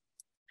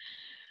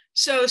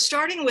 So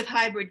starting with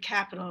hybrid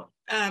capital,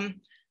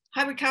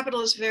 hybrid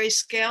capital is a very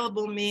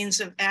scalable means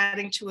of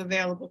adding to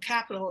available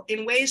capital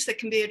in ways that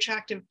can be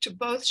attractive to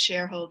both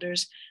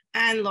shareholders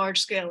and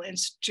large-scale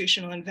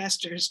institutional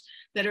investors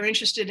that are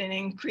interested in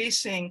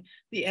increasing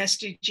the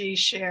SDG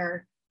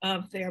share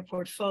of their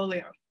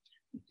portfolio.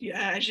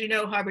 As you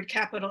know, hybrid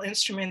capital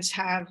instruments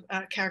have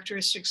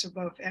characteristics of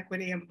both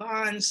equity and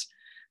bonds.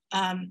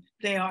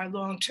 They are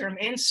long-term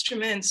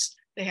instruments.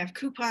 They have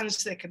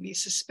coupons that can be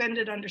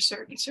suspended under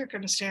certain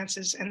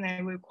circumstances, and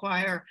they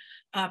require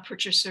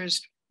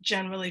purchasers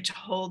generally to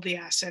hold the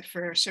asset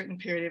for a certain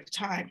period of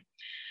time.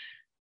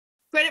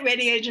 Credit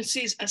rating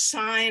agencies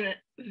assign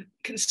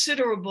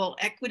considerable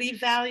equity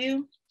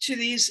value to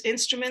these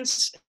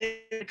instruments in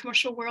the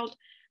commercial world,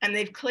 and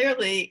they've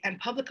clearly and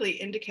publicly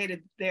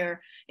indicated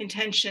their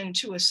intention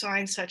to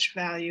assign such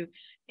value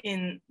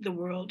in the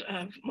world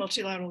of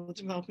multilateral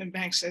development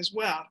banks as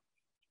well.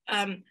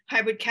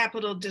 Hybrid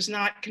capital does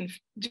not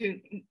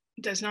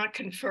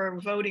confer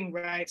voting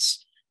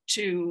rights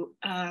to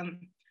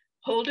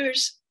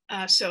holders,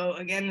 so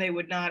again, they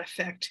would not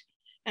affect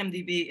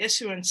MDB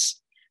issuance.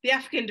 The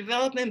African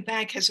Development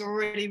Bank has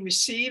already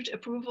received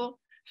approval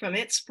from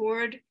its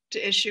board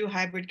to issue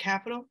hybrid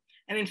capital,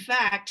 and in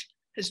fact,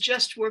 has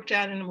just worked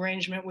out an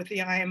arrangement with the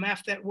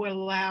IMF that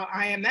will allow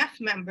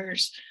IMF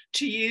members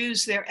to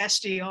use their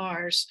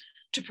SDRs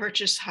to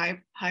purchase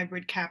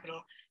hybrid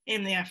capital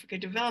in the African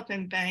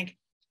Development Bank.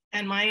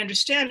 And my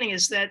understanding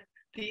is that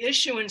the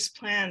issuance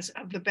plans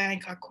of the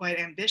bank are quite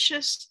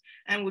ambitious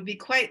and would be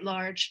quite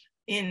large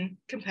in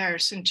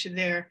comparison to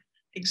their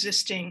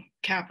existing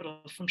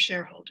capital from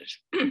shareholders.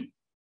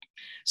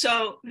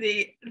 So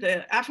the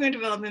African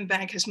Development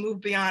Bank has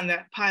moved beyond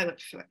that pilot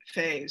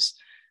phase.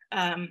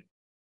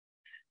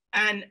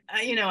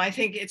 I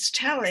think it's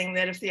telling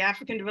that if the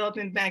African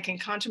Development Bank can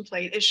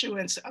contemplate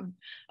issuance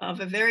of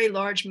a very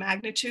large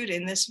magnitude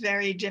in this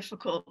very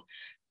difficult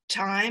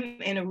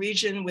time in a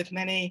region with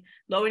many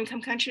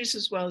low-income countries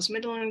as well as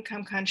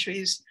middle-income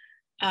countries,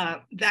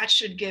 that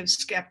should give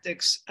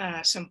skeptics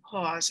some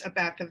pause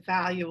about the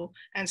value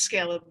and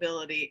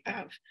scalability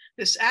of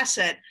this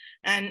asset.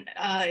 And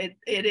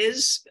it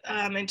is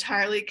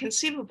entirely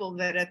conceivable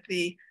that at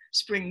the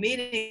spring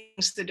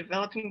meetings, the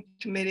Developing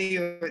Committee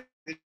or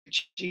the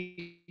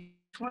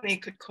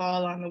G20 could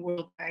call on the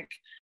World Bank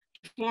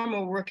to form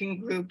a working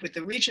group with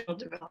the regional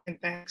development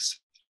banks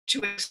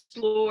to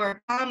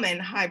explore common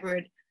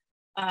hybrid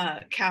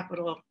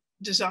capital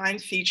design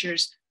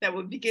features that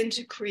would begin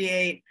to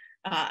create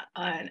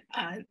an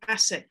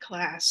asset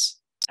class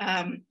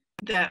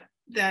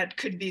that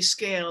could be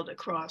scaled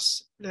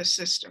across the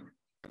system.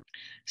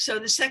 So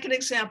the second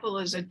example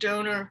is a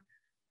donor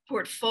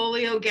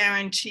portfolio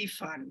guarantee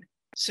fund.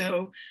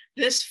 So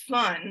this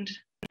fund,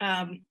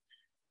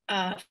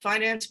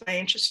 financed by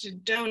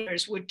interested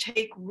donors, would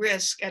take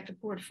risk at the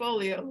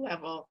portfolio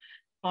level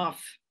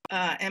off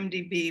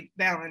MDB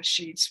balance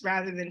sheets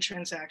rather than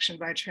transaction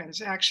by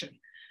transaction.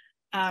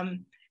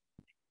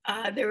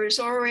 There is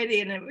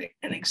already an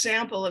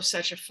example of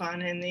such a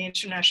fund in the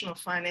International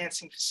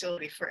Financing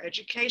Facility for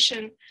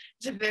Education.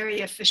 It's a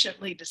very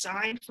efficiently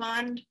designed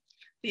fund.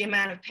 The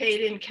amount of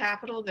paid-in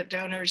capital that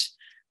donors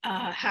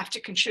have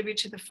to contribute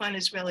to the fund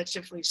is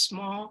relatively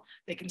small.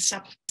 They can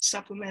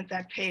supplement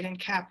that paid-in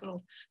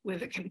capital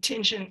with a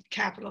contingent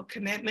capital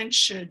commitment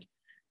should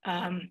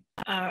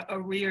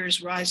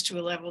arrears rise to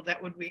a level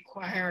that would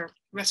require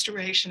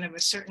restoration of a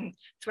certain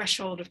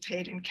threshold of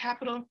paid-in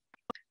capital.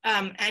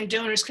 And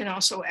donors can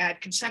also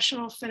add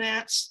concessional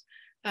finance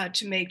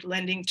to make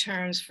lending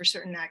terms for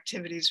certain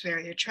activities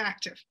very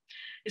attractive.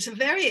 It's a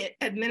very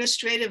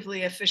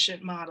administratively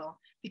efficient model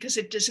because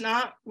it does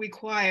not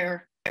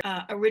require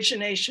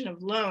origination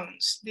of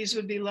loans. These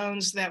would be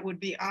loans that would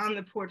be on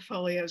the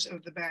portfolios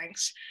of the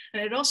banks.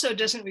 And it also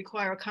doesn't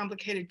require a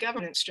complicated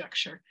governance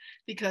structure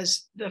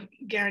because the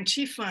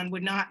guarantee fund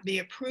would not be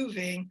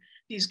approving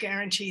these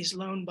guarantees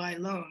loan by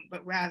loan,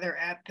 but rather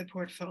at the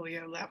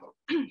portfolio level.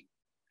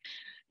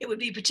 It would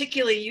be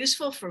particularly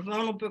useful for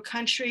vulnerable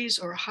countries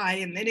or high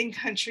emitting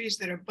countries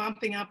that are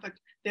bumping up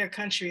their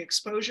country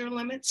exposure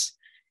limits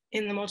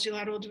in the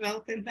multilateral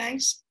development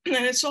banks.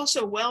 And it's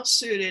also well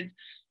suited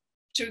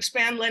to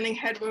expand lending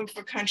headroom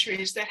for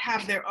countries that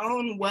have their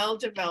own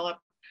well-developed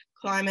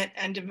climate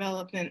and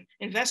development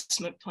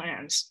investment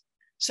plans,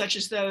 such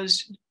as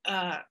those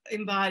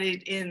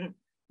embodied in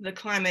the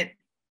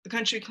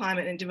country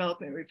climate and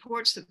development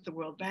reports that the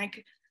World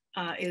Bank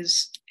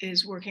is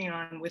working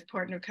on with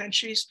partner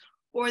countries,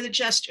 or the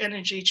just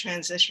energy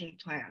transition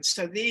plans.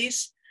 So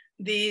these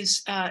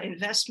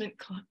investment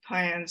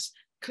plans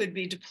could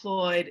be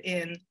deployed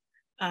in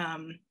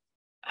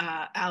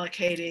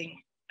allocating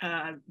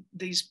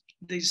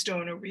these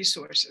donor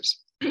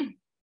resources.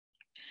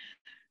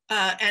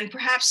 And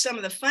perhaps some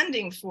of the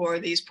funding for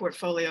these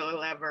portfolio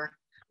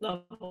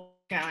level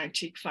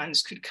guaranteed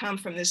funds could come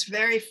from this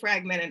very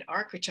fragmented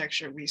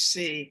architecture we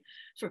see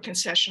for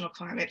concessional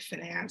climate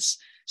finance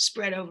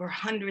spread over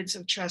hundreds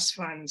of trust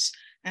funds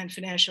and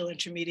financial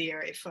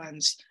intermediary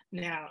funds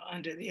now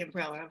under the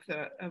umbrella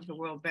of the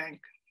World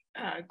Bank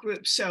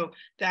group. So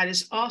that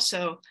is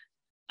also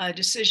a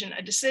decision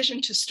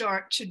to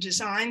start to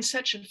design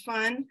such a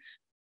fund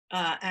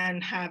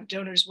and have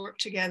donors work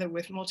together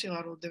with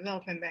multilateral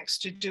development banks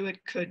to do it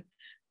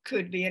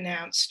could be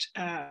announced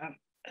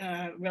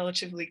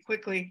relatively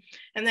quickly.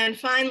 And then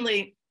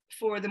finally,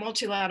 for the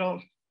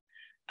multilateral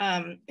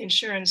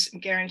insurance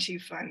guarantee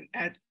fund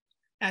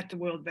at the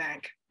World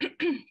Bank.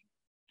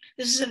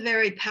 This is a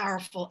very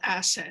powerful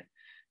asset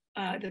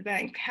the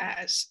bank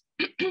has.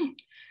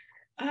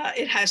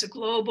 It has a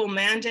global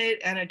mandate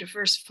and a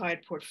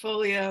diversified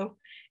portfolio.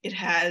 It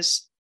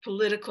has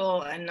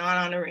political and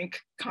non-honoring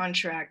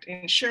contract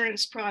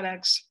insurance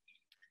products.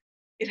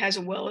 It has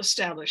a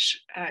well-established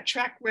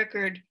track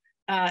record.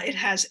 It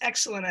has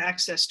excellent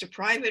access to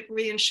private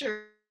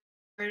reinsurers,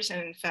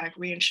 and in fact,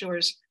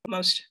 reinsures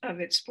most of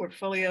its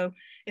portfolio.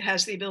 It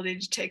has the ability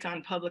to take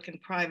on public and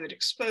private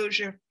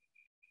exposure.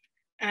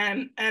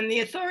 And the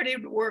authority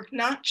would work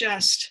not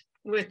just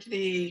with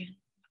the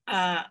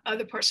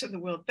other parts of the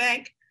World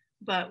Bank,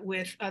 but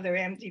with other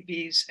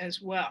MDBs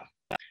as well.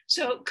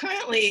 So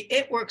currently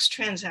it works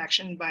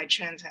transaction by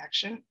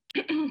transaction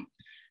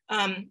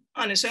on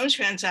its own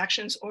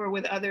transactions or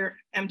with other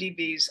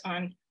MDBs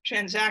on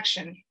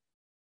transaction.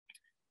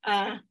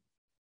 And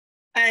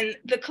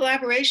the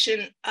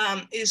collaboration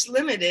is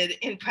limited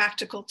in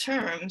practical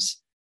terms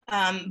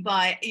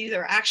by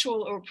either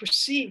actual or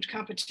perceived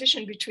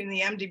competition between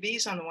the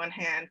MDBs on the one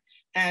hand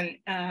and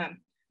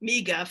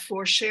MIGA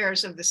for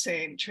shares of the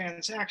same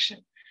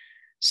transaction.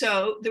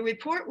 So the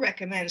report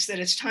recommends that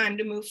it's time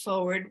to move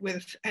forward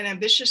with an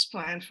ambitious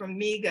plan from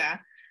MIGA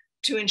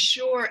to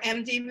ensure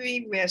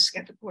MDB risk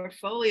at the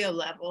portfolio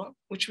level,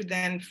 which would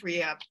then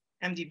free up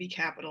MDB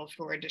capital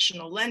for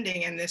additional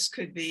lending. And this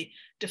could be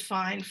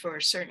defined for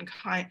certain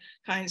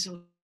kinds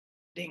of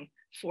lending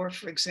for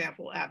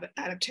example,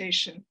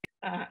 adaptation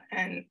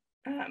and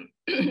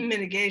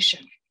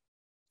mitigation.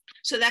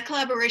 So that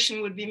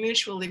collaboration would be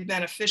mutually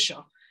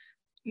beneficial.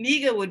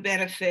 MIGA would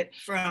benefit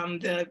from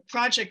the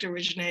project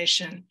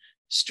origination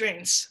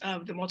strengths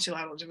of the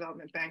multilateral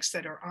development banks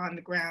that are on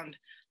the ground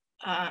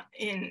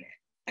in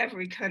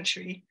every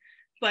country,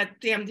 but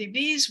the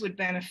MDBs would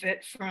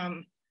benefit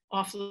from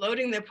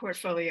offloading their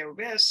portfolio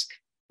risk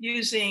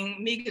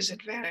using MIGA's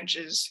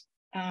advantages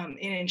in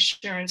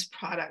insurance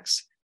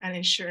products and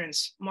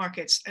insurance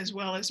markets, as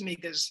well as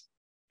MIGA's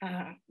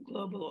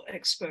global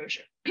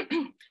exposure.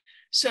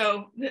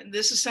 So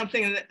this is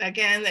something that,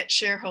 again, that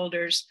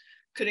shareholders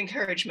could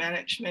encourage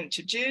management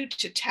to do,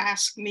 to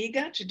task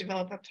MIGA to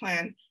develop a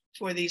plan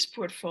for these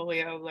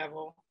portfolio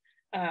level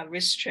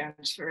risk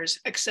transfers,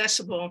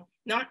 accessible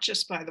not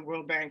just by the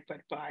World Bank,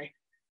 but by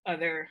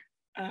other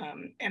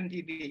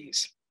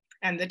MDBs.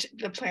 And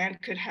the plan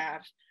could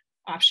have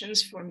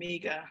options for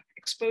MIGA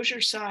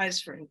exposure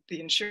size for the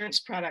insurance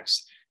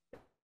products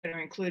that are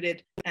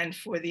included and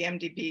for the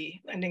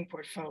MDB lending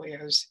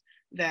portfolios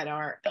that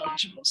are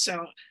eligible.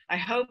 So I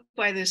hope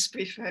by this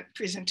brief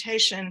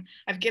presentation,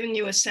 I've given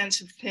you a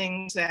sense of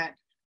things that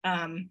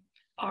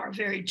are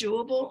very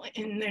doable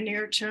in the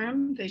near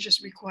term. They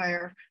just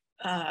require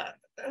a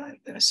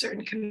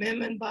certain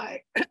commitment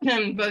by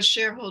both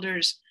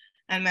shareholders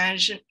and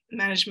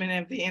management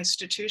of the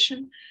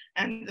institution.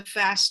 And the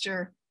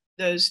faster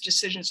those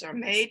decisions are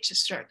made to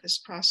start this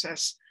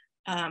process,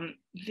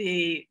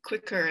 the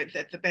quicker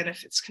that the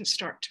benefits can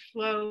start to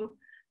flow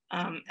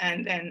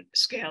and then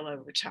scale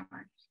over time.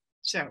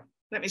 So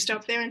let me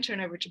stop there and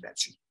turn over to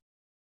Betsy.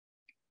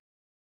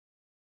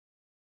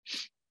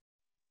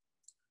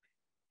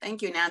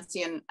 Thank you,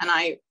 Nancy. And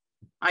I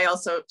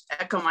also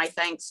echo my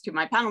thanks to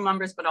my panel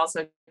members, but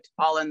also to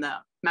Paul and the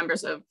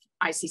members of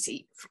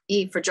ICCE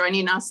for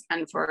joining us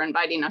and for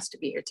inviting us to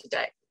be here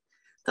today.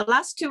 The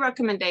last two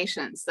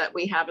recommendations that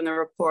we have in the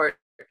report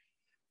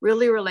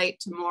really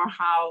relate to more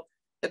how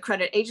the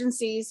credit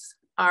agencies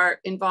are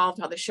involved,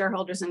 how the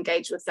shareholders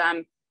engage with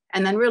them,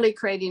 and then really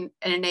creating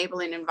an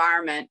enabling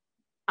environment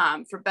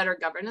for better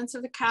governance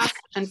of the CAF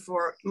and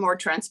for more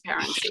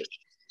transparency.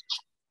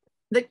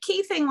 The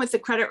key thing with the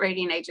credit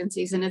rating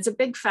agencies, and it's a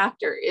big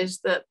factor, is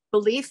the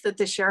belief that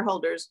the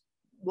shareholders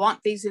want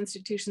these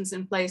institutions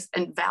in place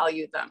and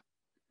value them.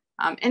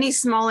 Any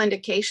small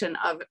indication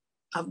of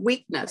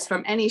weakness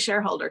from any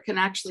shareholder can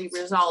actually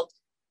result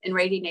in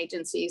rating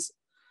agencies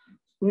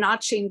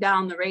notching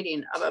down the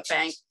rating of a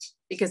bank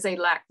because they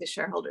lack the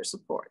shareholder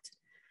support.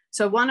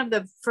 So one of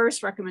the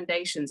first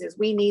recommendations is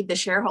we need the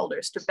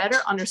shareholders to better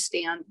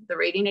understand the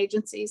rating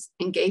agencies,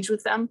 engage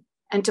with them,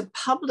 and to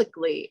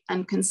publicly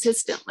and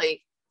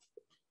consistently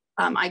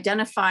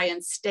identify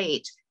and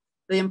state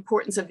the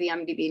importance of the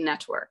MDB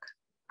network.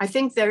 I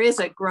think there is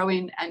a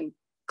growing and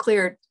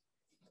clear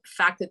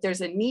fact that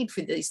there's a need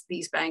for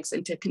these banks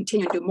and to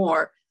continue to do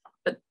more,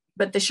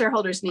 but the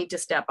shareholders need to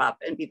step up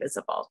and be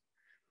visible.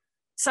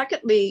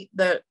 Secondly,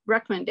 the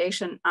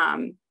recommendation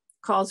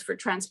calls for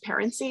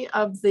transparency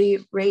of the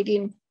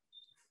rating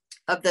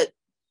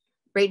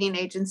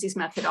agencies'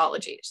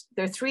 methodologies.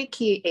 There are 3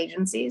 key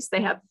agencies.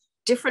 They have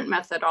different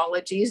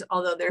methodologies,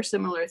 although there are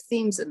similar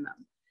themes in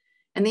them.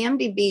 And the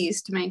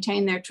MDBs, to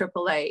maintain their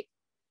AAA,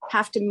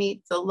 have to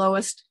meet the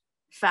lowest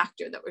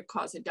factor that would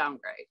cause a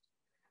downgrade,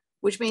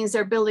 which means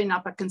they're building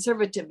up a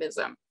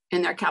conservatism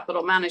in their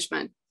capital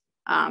management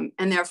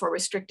and therefore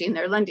restricting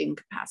their lending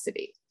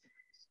capacity.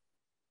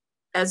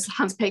 As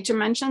Hans-Peter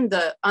mentioned,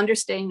 the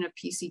understating of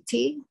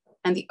PCT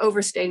and the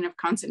overstating of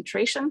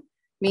concentration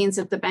means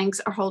that the banks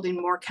are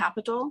holding more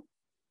capital,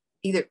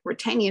 either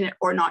retaining it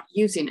or not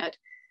using it,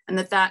 and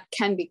that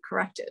can be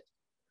corrected.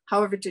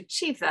 However, to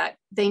achieve that,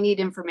 they need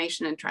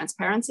information and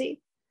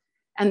transparency,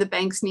 and the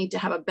banks need to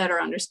have a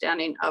better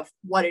understanding of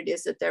what it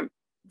is that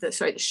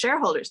the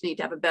shareholders need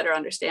to have a better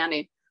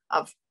understanding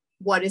of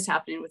what is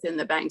happening within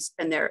the banks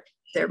and their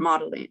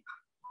modeling.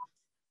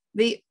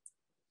 The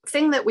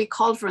thing that we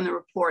called for in the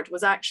report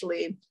was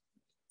actually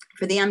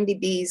for the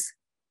MDBs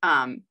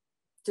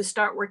to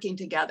start working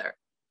together,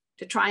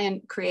 to try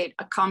and create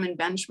a common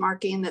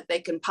benchmarking that they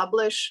can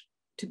publish,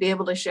 to be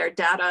able to share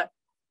data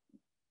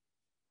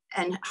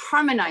and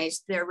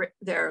harmonize their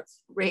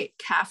rate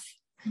CAF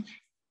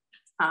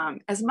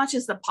as much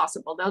as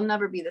possible. They'll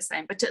never be the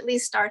same, but to at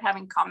least start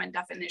having common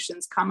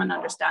definitions, common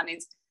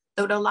understandings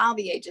that would allow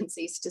the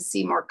agencies to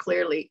see more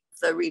clearly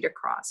the read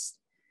across.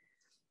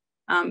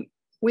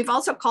 We've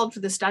also called for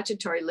the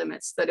statutory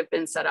limits that have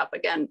been set up.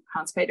 Again,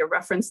 Hans-Peter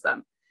referenced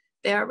them.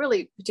 They are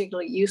really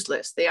particularly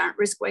useless. They aren't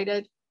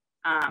risk-weighted.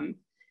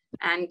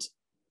 And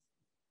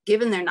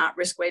given they're not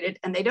risk-weighted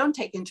and they don't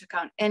take into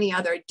account any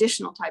other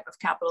additional type of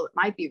capital that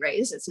might be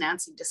raised, as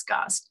Nancy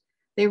discussed,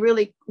 they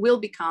really will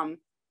become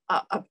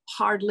a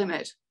hard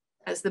limit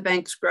as the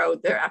banks grow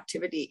their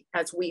activity,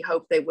 as we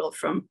hope they will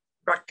from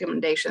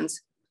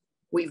recommendations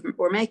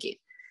we're making.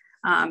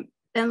 And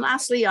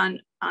lastly,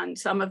 on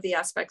some of the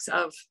aspects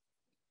of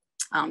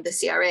the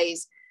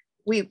CRAs,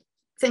 we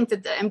think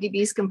that the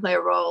MDBs can play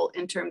a role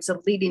in terms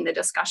of leading the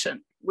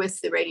discussion with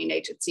the rating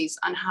agencies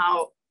on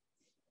how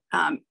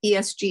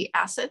ESG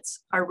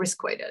assets are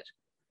risk weighted.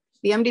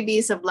 The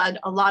MDBs have led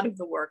a lot of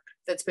the work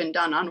that's been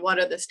done on what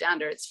are the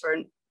standards for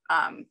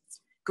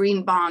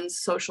green bonds,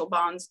 social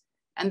bonds,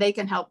 and they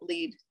can help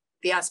lead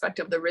the aspect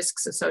of the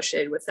risks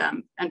associated with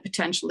them and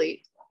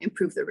potentially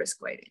improve the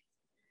risk weighting.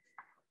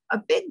 A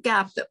big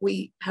gap that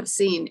we have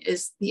seen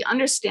is the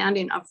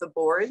understanding of the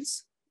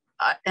boards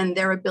and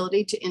their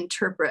ability to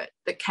interpret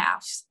the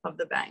CAFs of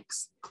the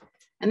banks.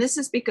 And this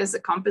is because the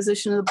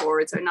composition of the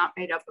boards are not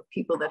made up of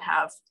people that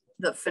have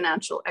the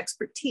financial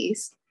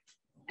expertise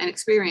and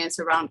experience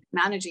around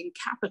managing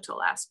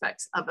capital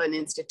aspects of an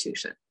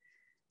institution.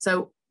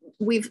 So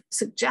we've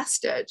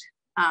suggested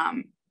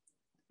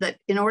that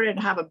in order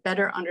to have a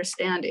better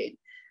understanding,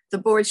 the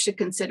board should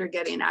consider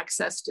getting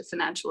access to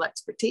financial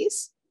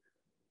expertise,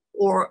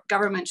 or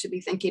government should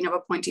be thinking of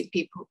appointing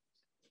people,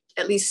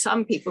 at least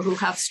some people who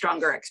have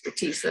stronger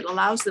expertise that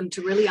allows them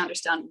to really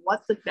understand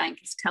what the bank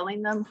is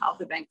telling them, how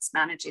the bank's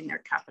managing their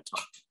capital.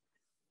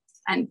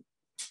 And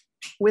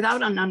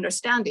without an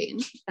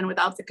understanding and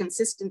without the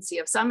consistency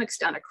of some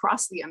extent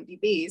across the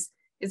MDBs,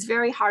 it's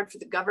very hard for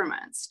the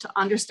governments to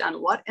understand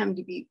what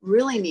MDB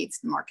really needs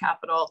more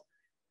capital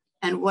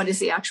and what is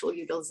the actual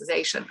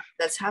utilization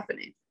that's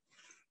happening.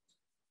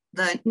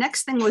 The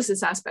next thing was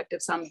this aspect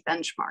of some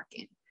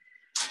benchmarking.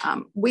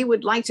 We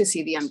would like to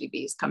see the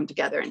MDBs come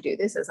together and do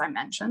this, as I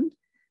mentioned.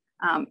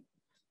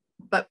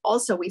 But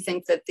also we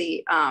think that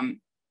the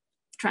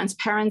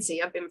transparency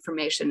of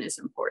information is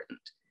important.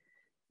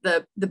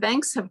 The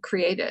banks have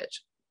created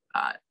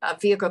a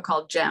vehicle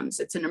called GEMS.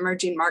 It's an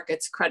emerging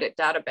markets credit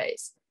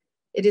database.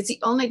 It is the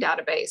only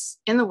database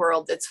in the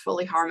world that's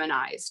fully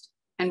harmonized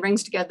and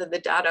brings together the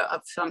data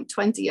of some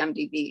 20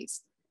 MDBs.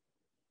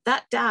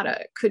 That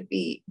data could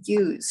be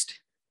used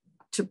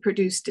to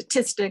produce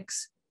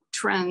statistics,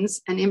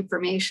 trends, and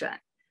information,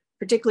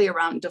 particularly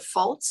around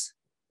defaults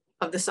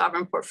of the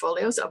sovereign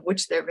portfolios, of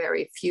which there are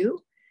very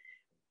few,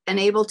 and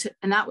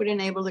that would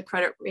enable the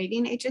credit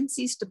rating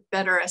agencies to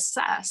better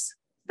assess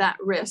that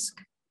risk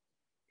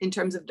in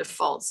terms of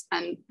defaults.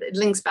 And it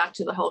links back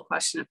to the whole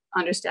question of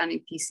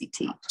understanding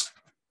PCT.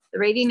 The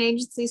rating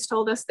agencies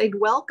told us they'd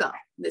welcome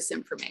this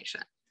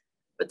information,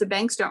 but the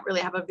banks don't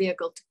really have a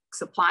vehicle to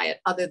supply it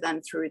other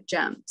than through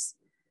GEMS.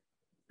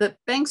 The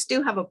banks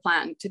do have a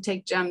plan to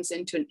take GEMS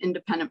into an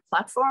independent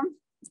platform,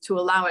 to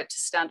allow it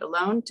to stand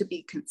alone, to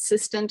be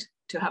consistent,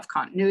 to have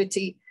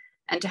continuity,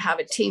 and to have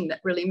a team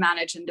that really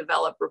manage and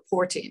develop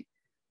reporting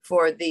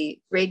for the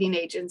rating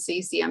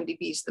agencies, the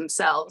MDBs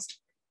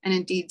themselves, and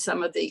indeed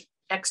some of the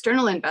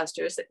external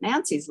investors that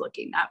Nancy's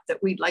looking at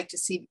that we'd like to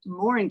see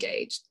more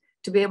engaged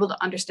to be able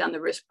to understand the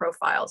risk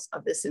profiles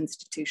of these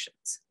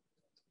institutions.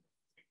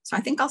 So I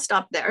think I'll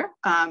stop there.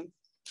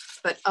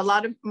 but a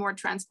lot of more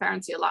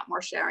transparency, a lot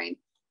more sharing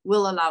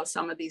will allow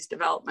some of these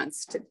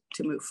developments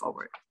to move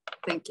forward.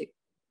 Thank you.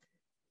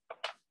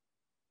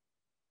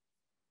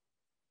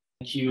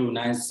 Thank you,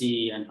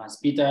 Nancy and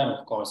Hans-Peter, and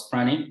of course,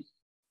 Franny.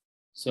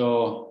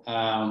 So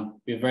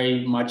we're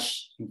very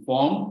much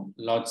informed,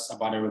 lots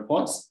about the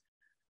reports.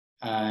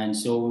 And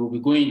so we'll be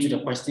going into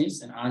the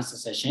questions and answer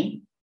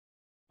session.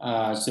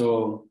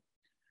 So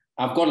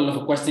I've got a lot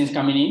of questions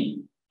coming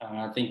in.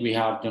 I think we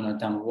have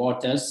Jonathan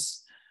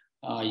Waters,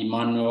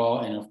 Emmanuel,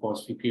 and of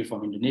course, Fikri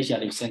from Indonesia.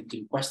 They've sent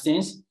 2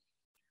 questions.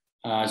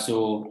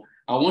 So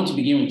I want to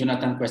begin with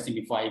Jonathan's question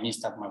before I even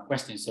start my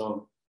question.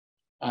 So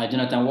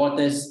Jonathan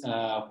Waters'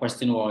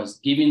 question was,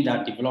 given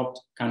that developed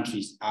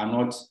countries are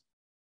not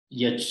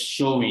yet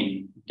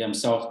showing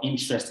themselves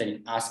interested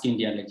in asking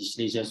their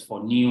legislatures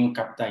for new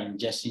capital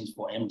injections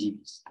for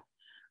MDBs,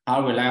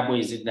 how reliable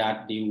is it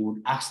that they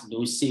would ask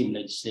those same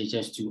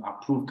legislatures to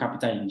approve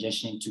capital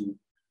injection to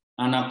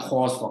honor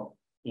calls for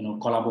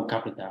callable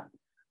capital?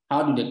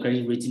 How do the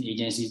credit rating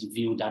agencies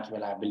view that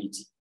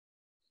reliability?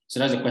 So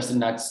that's a question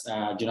that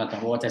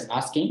Jonathan Waters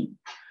asking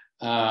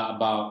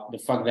about the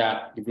fact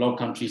that developed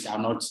countries are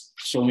not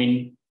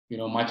showing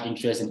much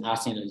interest in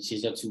asking the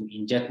legislature to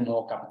inject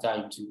more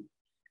capital into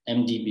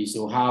MDB.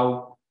 So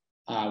how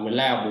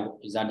reliable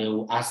is that they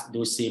will ask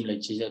those same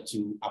legislatures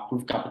to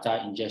approve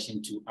capital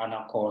injection to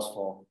honor calls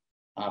for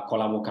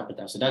callable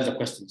capital? So that's the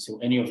question. So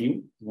any of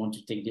you want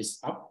to take this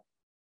up?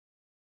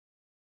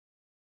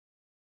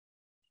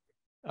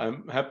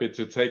 I'm happy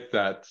to take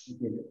that,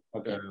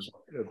 okay.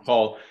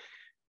 Paul.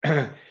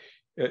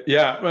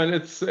 Yeah, well,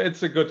 it's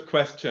a good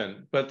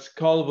question, but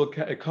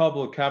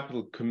callable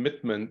capital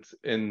commitment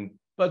in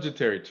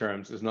budgetary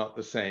terms is not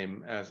the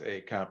same as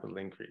a capital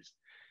increase.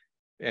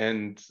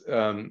 And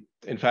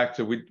in fact,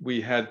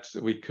 we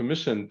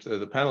commissioned,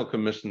 the panel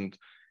commissioned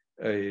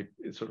a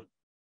sort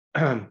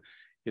of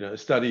a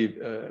study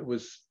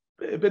was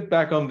a bit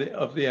back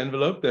of the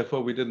envelope,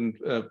 therefore we didn't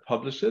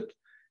publish it,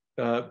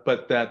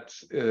 but that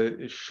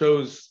it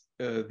shows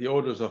the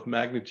orders of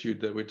magnitude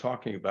that we're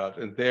talking about.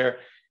 And there,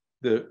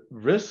 the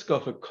risk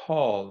of a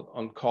call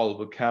on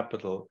callable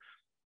capital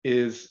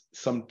is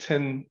some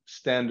 10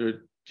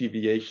 standard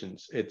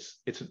deviations.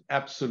 It's an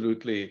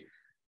absolutely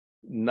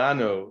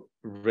nano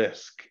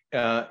risk.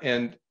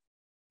 And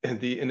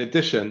in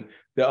addition,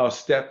 there are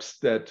steps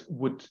that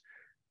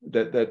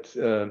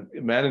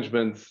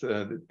management,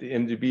 the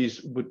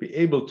MDBs would be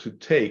able to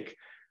take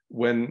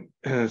when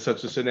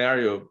such a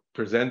scenario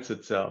presents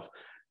itself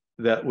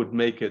that would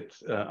make it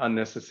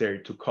unnecessary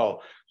to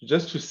call. So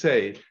just to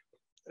say,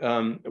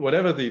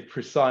 whatever the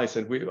precise,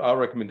 and our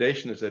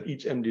recommendation is that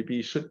each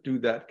MDB should do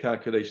that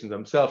calculation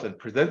themselves and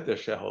present their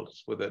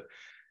shareholders with it.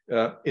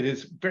 It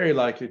is very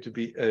likely to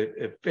be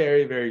a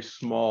very, very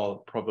small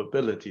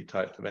probability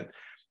type event.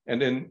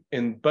 And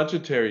in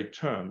budgetary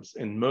terms,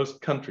 in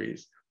most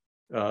countries,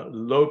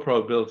 low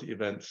probability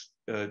events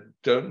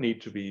don't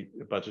need to be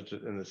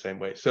budgeted in the same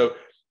way. So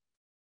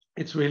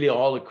it's really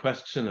all a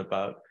question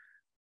about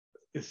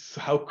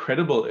how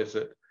credible is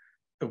it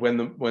when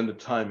the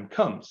time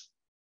comes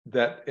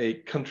that a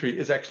country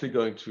is actually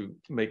going to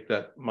make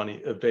that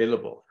money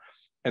available.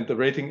 And the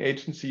rating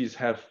agencies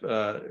have,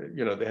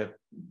 they have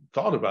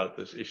thought about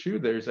this issue.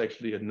 There's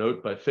actually a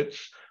note by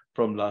Fitch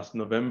from last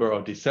November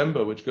or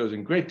December, which goes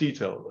in great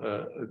detail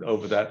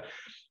over that.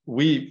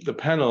 The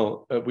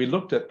panel, we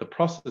looked at the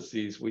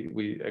processes.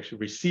 We actually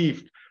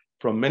received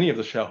from many of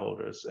the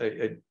shareholders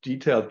a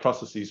detailed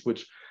processes,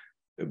 which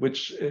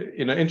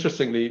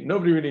interestingly,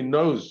 nobody really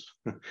knows.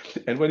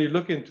 And when you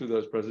look into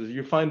those processes,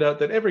 you find out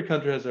that every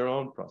country has their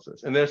own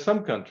process. And there are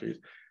some countries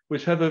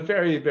which have a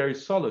very, very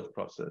solid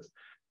process,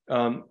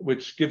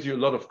 which gives you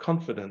a lot of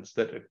confidence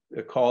that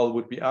a call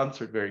would be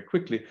answered very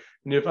quickly.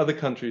 And you have other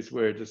countries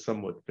where it is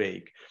somewhat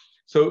vague.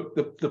 So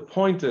the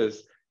point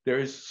is, there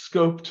is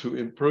scope to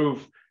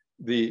improve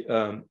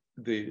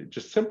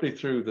just simply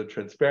through the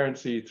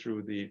transparency,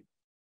 through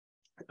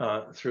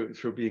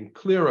being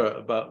clearer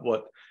about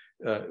what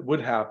would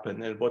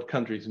happen and what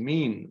countries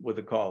mean with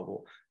a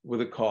call,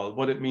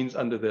 what it means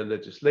under their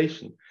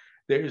legislation.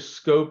 There is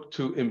scope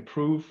to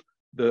improve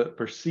the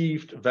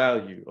perceived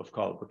value of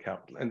callable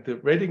capital. And the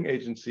rating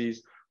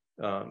agencies,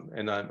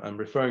 and I'm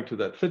referring to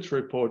that Fitch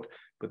report,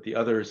 but the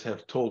others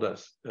have told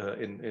us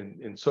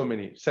in so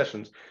many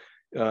sessions,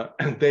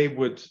 and they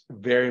would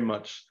very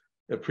much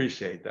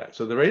appreciate that.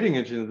 So the rating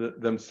agencies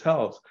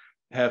themselves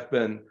have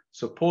been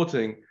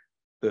supporting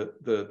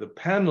the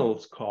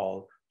panel's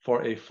call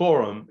for a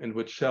forum in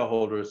which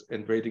shareholders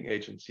and rating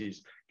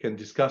agencies can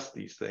discuss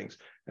these things,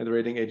 and the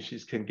rating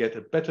agencies can get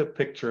a better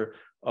picture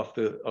of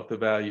the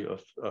value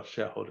of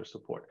shareholder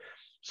support.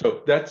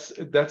 So that's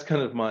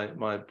kind of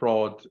my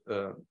broad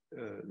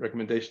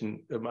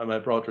recommendation, my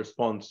broad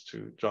response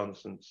to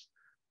Jonathan's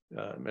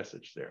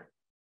message there.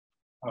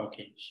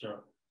 Okay,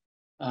 sure.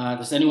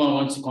 Does anyone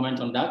want to comment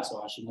on that?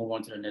 So I should move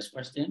on to the next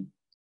question.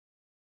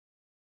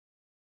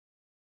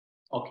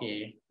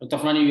 Okay, Dr.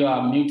 Franny, you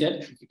are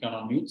muted. If you can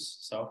unmute,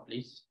 so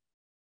please.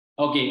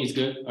 Okay, it's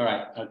good. All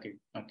right. Okay.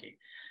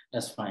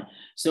 That's fine.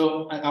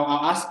 So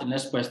I'll ask the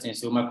next question.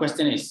 So my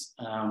question is,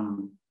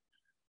 can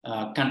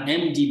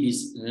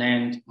MDBs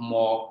lend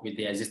more with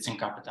their existing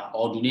capital,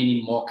 or do they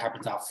need more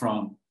capital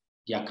from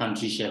their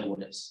country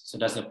shareholders? So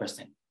that's the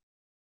question.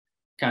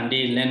 Can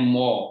they lend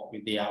more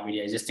with their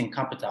existing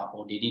capital,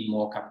 or they need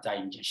more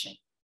capital injection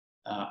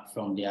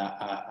from their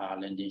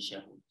lending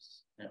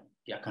shareholders,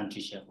 their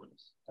country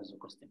shareholders? That's the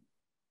question.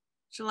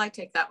 Shall I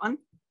take that one?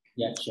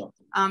 Yeah, sure.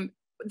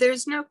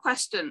 There's no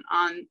question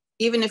on,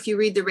 even if you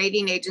read the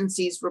rating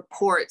agencies'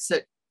 reports,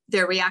 that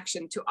their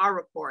reaction to our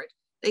report,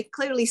 they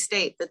clearly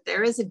state that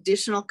there is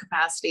additional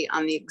capacity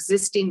on the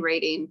existing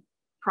rating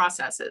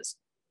processes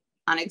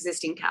on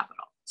existing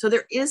capital. So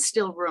there is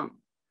still room.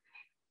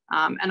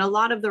 And a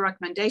lot of the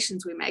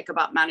recommendations we make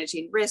about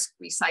managing risk,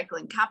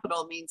 recycling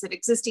capital, means that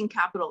existing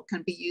capital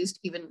can be used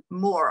even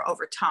more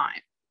over time.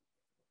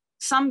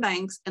 Some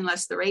banks,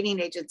 unless the rating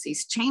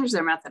agencies change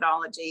their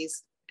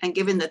methodologies, and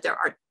given that there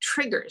are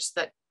triggers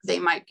that they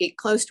might get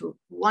close to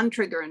one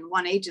trigger in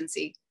one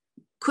agency,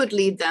 could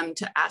lead them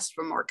to ask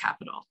for more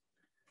capital.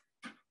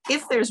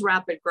 If there's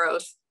rapid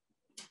growth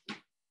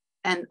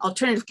and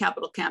alternative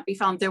capital can't be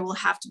found, there will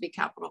have to be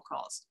capital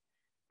calls.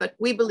 But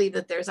we believe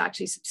that there's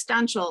actually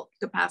substantial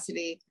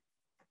capacity.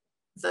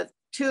 The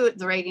two of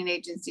the rating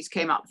agencies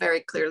came out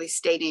very clearly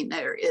stating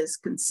there is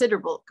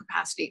considerable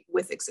capacity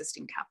with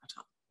existing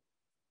capital.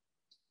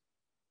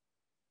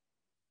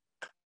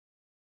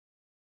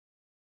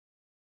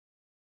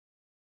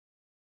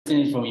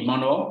 From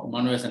Emmanuel.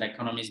 Emmanuel is an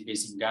economist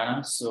based in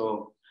Ghana.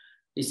 So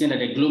he's saying that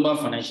the global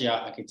financial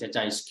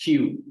architecture is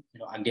skewed,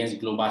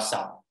 against global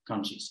South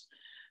countries.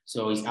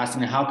 So he's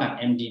asking, how can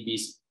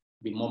MDBs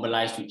be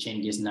mobilized to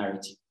change this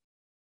narrative?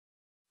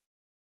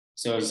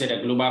 So he said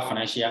the global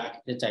financial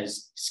architecture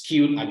is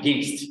skewed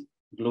against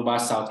global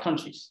South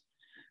countries.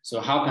 So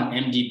how can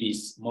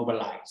MDBs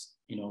mobilize,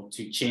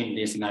 to change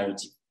this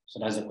narrative? So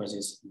that's the question,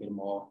 is a bit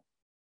more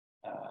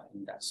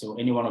in that. So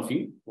any one of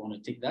you want to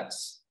take that?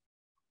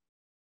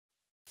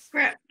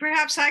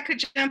 Perhaps I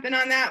could jump in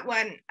on that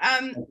one.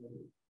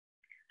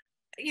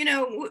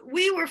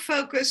 We were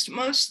focused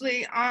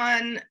mostly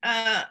on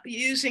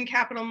using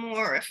capital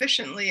more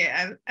efficiently,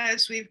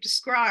 as we've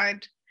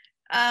described.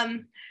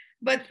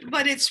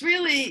 But it's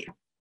really,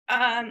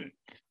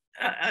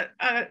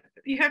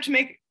 you have to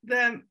make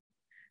the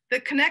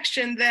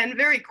connection then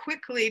very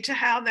quickly to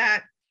how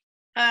that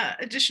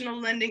additional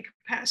lending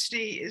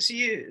capacity is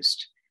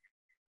used.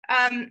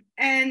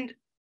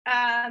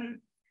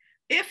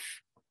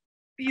 If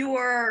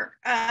you're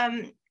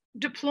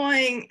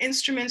deploying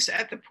instruments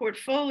at the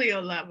portfolio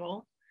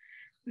level,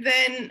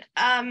 then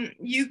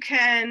you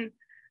can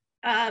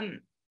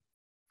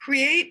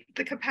create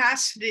the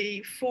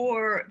capacity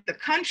for the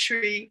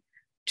country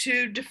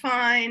to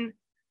define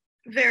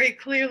very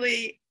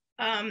clearly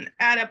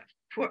at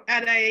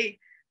a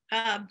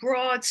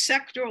broad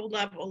sectoral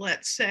level,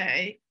 let's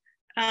say,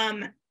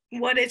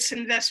 what its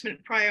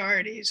investment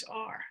priorities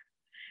are.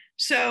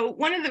 So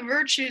one of the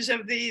virtues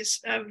of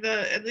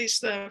at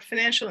least the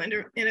financial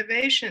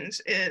innovations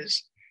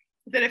is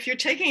that if you're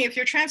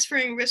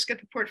transferring risk at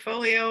the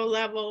portfolio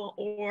level,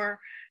 or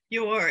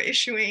you're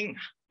issuing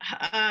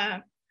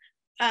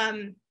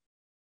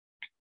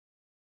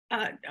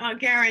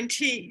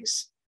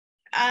guarantees,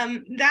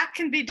 that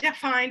can be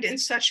defined in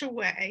such a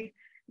way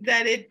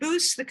that it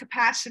boosts the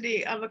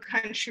capacity of a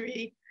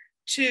country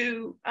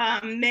to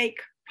make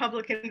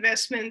public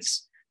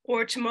investments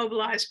or to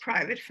mobilize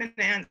private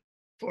finance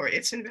for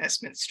its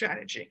investment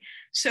strategy.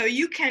 So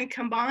you can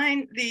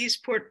combine these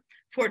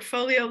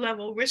portfolio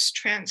level risk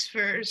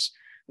transfers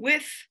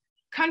with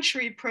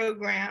country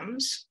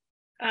programs.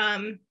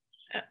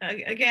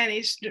 Again,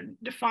 he's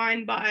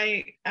defined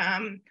by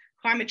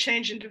climate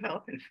change and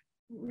development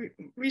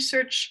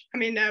reports,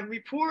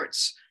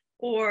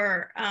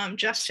 or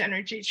just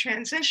energy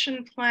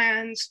transition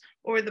plans,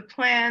 or the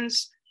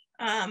plans,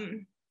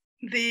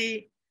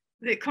 the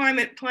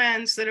climate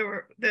plans that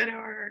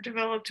are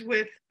developed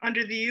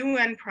under the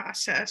UN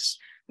process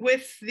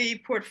with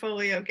the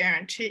portfolio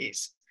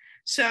guarantees.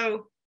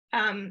 So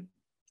the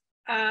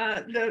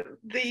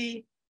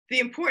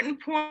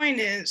important point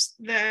is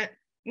that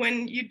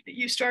when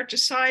you start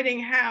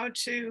deciding how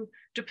to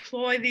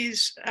deploy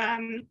these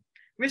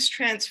risk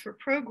transfer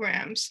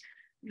programs,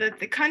 that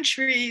the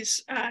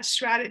country's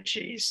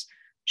strategies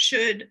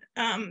should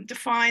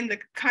define the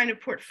kind of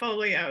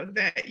portfolio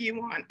that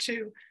you want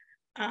to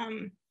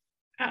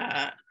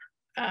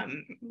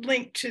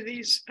link to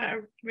these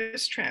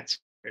risk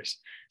transfers.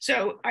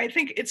 So I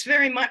think it's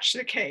very much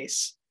the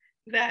case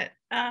that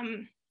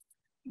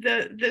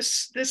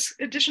this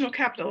additional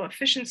capital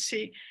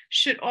efficiency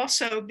should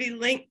also be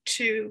linked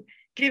to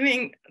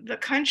giving the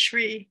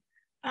country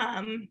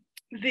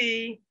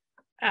the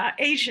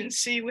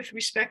agency with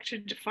respect to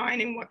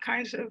defining what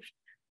kinds of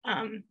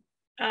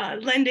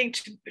lending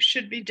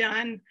should be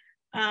done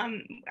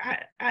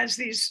as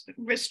these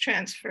risk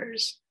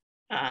transfers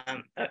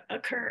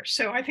occur.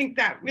 So I think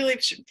that really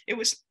it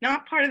was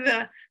not part of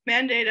the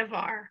mandate of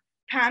our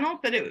panel,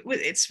 but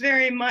it's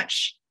very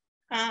much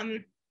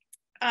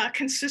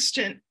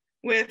consistent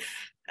with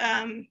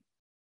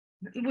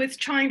with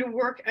trying to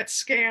work at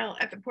scale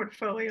at the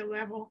portfolio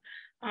level,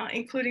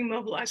 including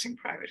mobilizing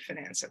private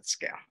finance at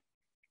scale.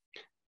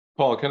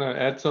 Paul, can I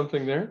add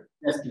something there?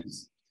 Yes,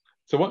 please.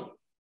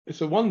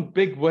 So one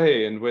big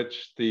way in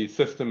which the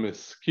system is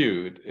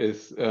skewed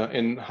is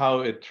in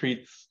how it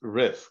treats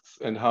risks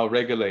and how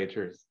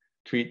regulators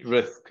treat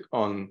risk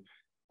on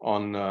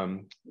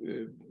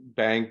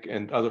bank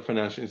and other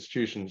financial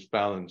institutions'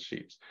 balance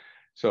sheets.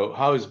 So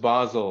how is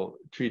Basel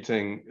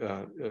treating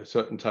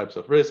certain types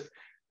of risk?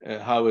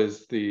 How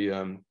is the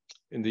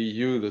in the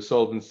EU the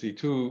Solvency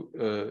II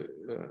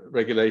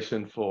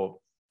regulation for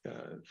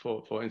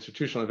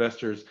institutional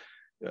investors?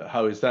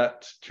 How is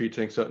that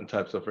treating certain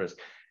types of risk?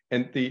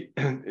 And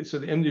so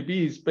the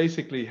MDBs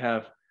basically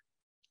have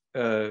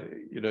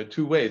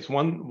two ways.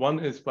 One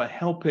is by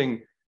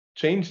helping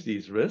change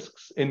these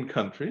risks in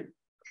country,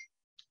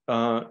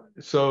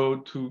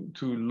 so to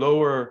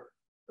lower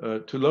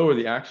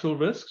the actual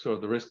risks or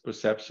the risk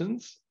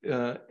perceptions,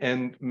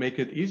 and make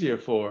it easier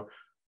for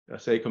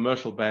say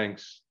commercial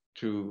banks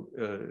to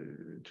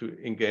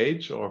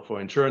engage, or for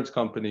insurance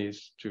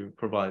companies to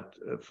provide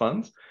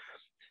funds.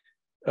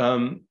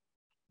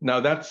 Now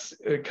that's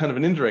kind of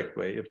an indirect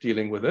way of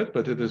dealing with it,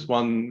 but it is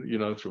one,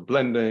 through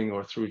blending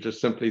or through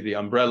just simply the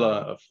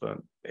umbrella of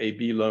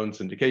AB loan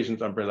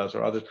syndications, umbrellas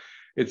or others.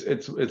 It's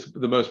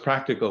the most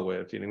practical way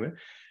of dealing with it.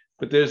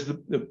 But there's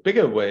the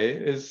bigger way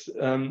is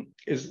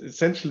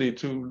essentially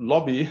to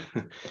lobby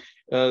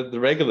the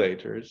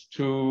regulators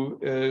to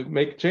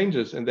make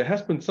changes. And there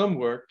has been some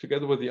work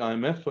together with the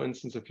IMF, for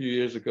instance, a few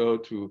years ago,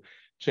 to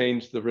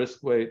change the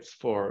risk weights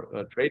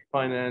for trade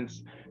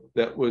finance.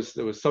 There was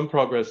some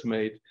progress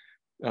made.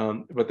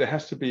 But there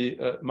has to be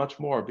much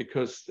more,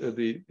 because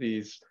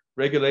these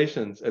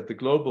regulations at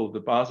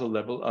the Basel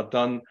level are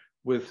done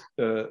with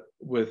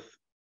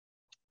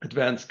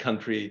advanced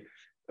country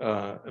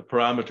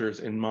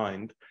parameters in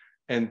mind,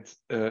 and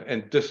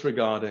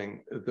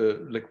disregarding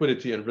the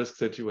liquidity and risk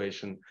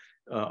situation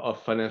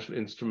of financial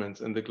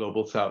instruments in the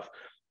global south.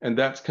 And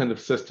that's kind of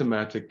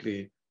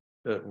systematically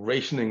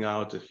rationing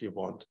out, if you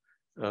want,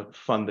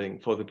 funding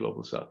for the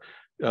global south.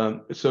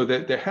 So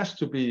that there has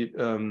to be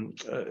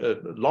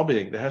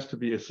lobbying, there has to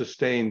be a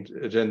sustained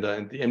agenda,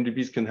 and the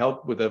MDBs can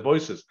help with their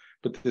voices,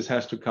 but this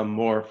has to come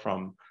more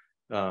from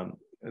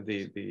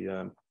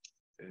the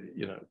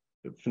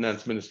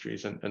finance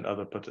ministries and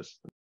other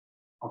participants.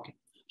 Okay,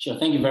 sure.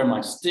 Thank you very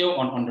much. Still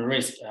on the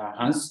risk,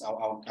 Hans,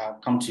 I'll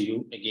come to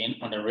you again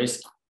on the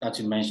risk that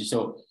you mentioned.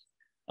 So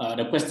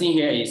the question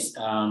here is,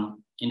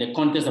 in the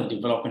context of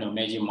developing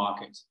emerging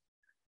markets,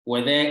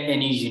 were there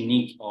any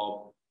unique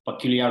or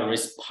peculiar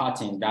risk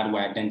patterns that were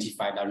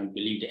identified that we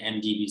believe the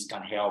MDBs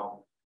can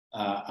help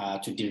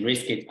to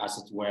de-risk it, as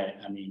it were?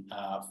 I mean,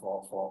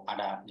 for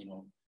other,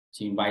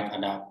 to invite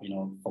other,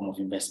 form of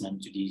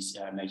investment to these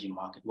emerging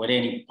markets. Were there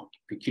any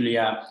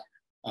peculiar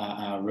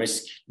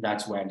risk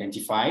that were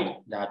identified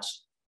that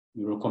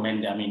you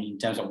recommend? I mean, in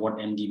terms of what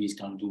MDBs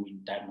can do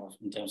in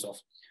terms of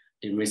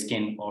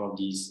de-risking all of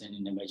these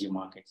in emerging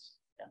markets.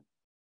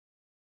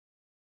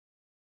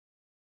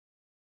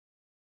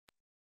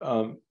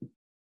 Yeah.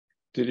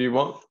 Did you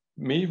want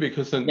me?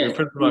 Because in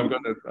principle,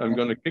 I'm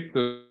gonna kick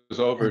this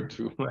over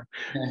to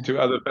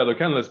other fellow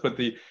panelists. But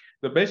the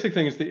basic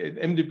thing is the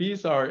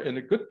MDBs are in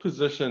a good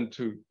position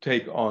to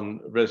take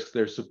on risks.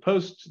 They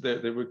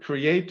were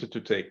created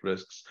to take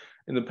risks.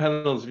 In the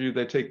panel's view,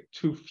 they take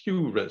too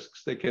few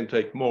risks. They can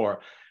take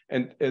more,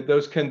 and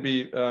those can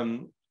be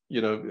fairly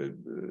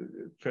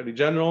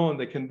general, and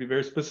they can be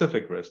very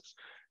specific risks.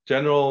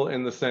 General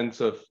in the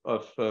sense of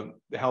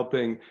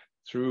helping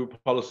through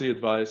policy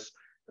advice.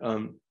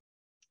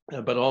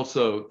 But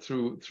also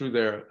through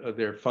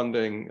their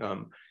funding,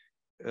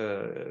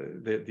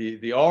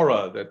 the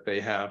aura that they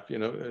have,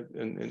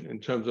 in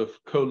terms of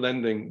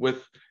co-lending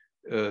with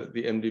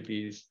the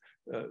MDBs,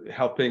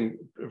 helping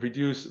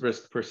reduce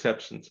risk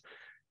perceptions.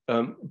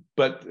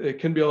 But it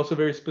can be also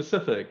very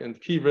specific,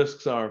 and key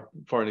risks are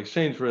foreign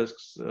exchange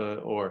risks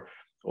or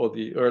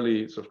the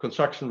early sort of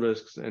construction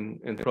risks in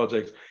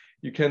projects.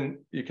 You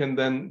can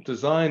then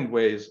design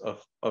ways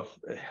of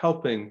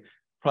helping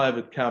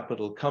private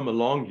capital come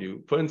along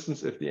you. For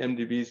instance, if the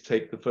MDBs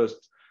take the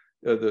first,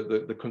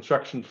 the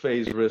construction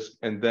phase risk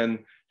and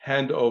then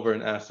hand over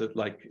an asset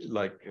like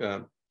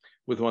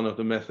with one of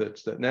the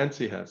methods that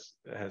Nancy has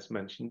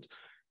mentioned,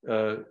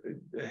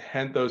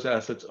 hand those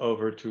assets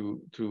over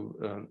to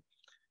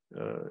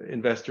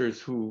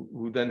investors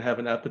who then have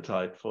an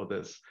appetite for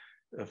this,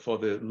 for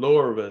the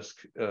lower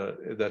risk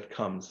that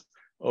comes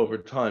over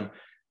time.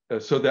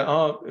 So there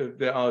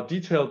are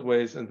detailed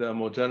ways and there are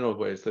more general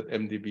ways that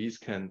MDBs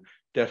can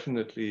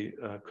definitely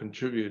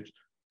contribute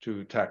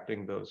to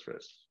tackling those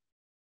risks.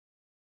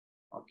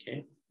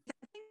 Okay.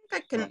 I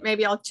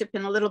think I'll chip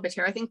in a little bit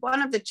here. I think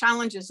one of the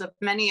challenges of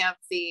many of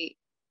the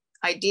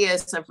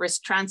ideas of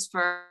risk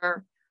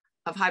transfer,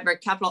 of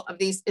hybrid capital, of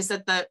these, is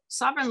that the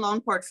sovereign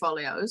loan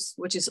portfolios,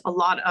 which is a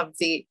lot of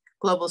the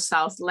global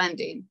south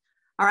lending,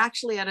 are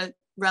actually at a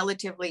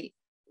relatively,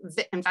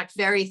 in fact,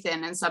 very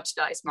thin and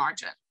subsidized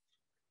margin.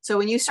 So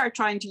when you start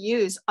trying to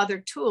use other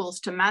tools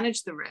to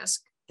manage the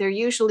risk, there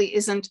usually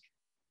isn't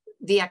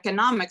the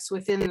economics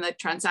within the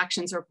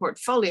transactions or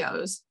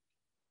portfolios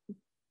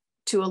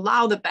to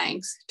allow the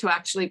banks to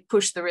actually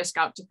push the risk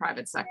out to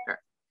private sector.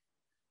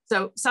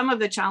 So some of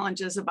the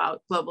challenges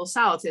about Global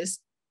South is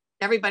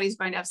everybody's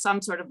going to have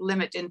some sort of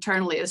limit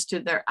internally as to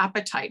their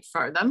appetite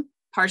for them,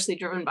 partially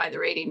driven by the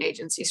rating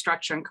agency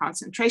structure and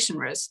concentration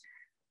risk.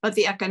 But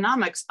the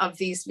economics of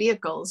these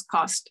vehicles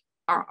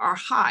are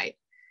high.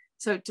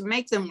 So to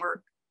make them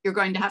work, you're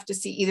going to have to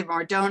see either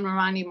more donor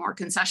money, more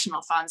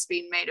concessional funds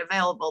being made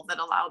available that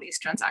allow these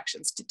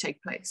transactions to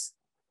take place.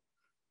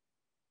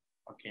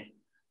 Okay,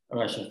 all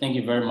right, so thank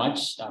you very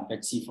much,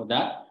 Betsy, for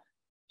that.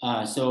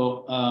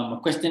 A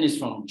question is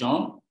from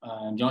John.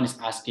 John is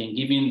asking,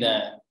 given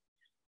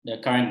the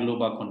current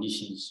global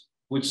conditions,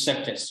 which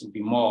sectors would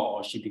be more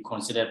or should be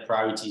considered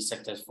priority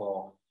sectors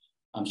for,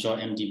 I'm sure,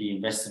 MDB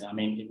investing? I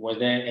mean, was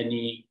there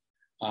any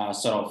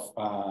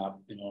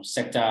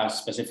sector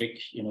specific,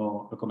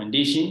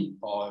 recommendation,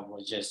 or it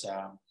was just,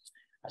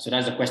 so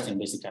that's the question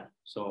basically.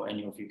 So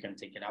any of you can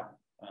take it up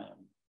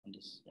on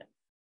this. Yeah.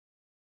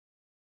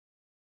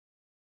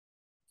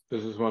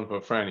 This is one for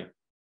Franny.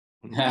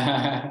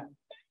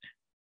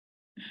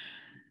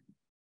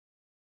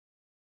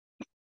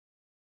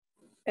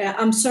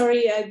 I'm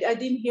sorry, I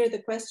didn't hear the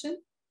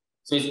question.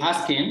 So it's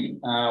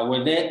asking,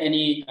 were there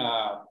any,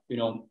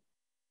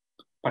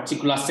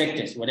 particular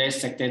sectors, were there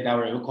sectors that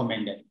were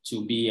recommended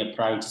to be a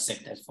priority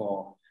sector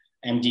for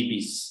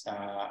MDBs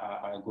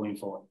going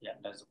forward? Yeah,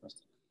 that's the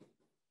question.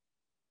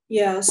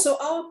 Yeah, so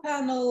our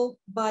panel,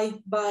 by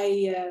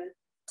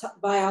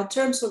our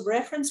terms of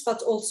reference,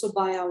 but also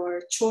by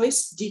our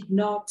choice, did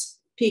not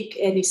pick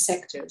any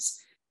sectors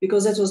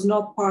because that was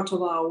not part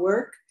of our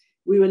work.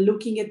 We were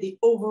looking at the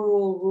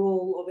overall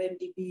role of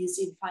MDBs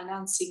in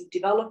financing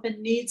development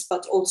needs,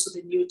 but also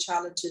the new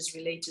challenges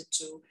related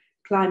to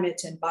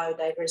climate and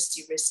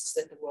biodiversity risks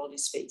that the world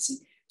is facing.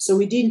 So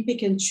we didn't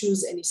pick and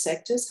choose any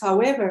sectors.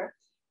 However,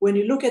 when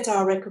you look at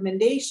our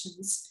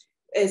recommendations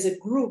as a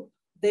group,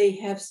 they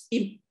have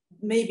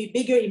maybe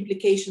bigger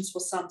implications for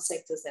some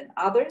sectors than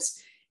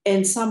others.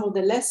 And some of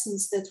the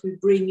lessons that we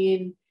bring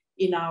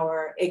in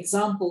our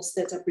examples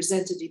that are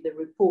presented in the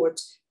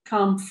report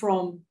come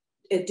from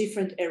a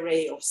different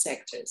array of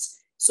sectors.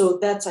 So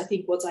that's, I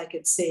think, what I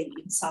can say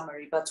in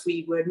summary, but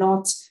we were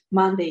not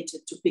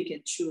mandated to pick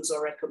and choose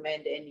or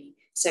recommend any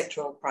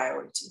sectoral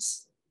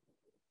priorities.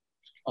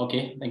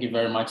 Okay, thank you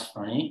very much,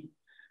 Franny.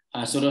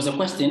 So there was a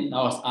question that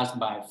was asked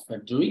by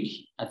Frederick.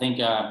 I think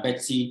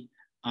Betsy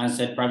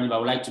answered probably, but I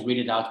would like to read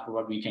it out.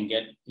 Probably we can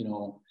get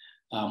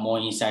more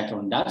insight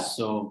on that.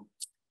 So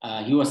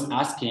he was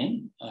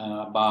asking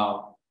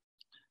about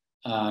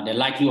the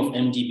likelihood of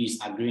MDBs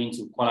agreeing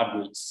to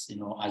collaborate,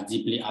 as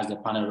deeply as the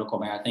panel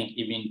recommended. I think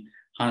even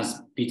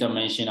Hans-Peter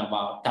mentioned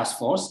about task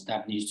force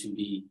that needs to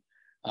be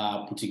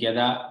put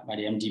together by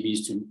the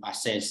MDBs to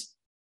assess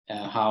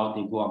how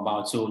they go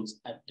about. So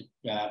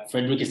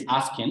Frederick is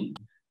asking,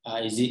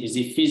 is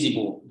it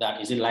feasible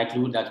that, is it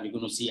likely that we're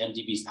going to see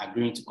MDBs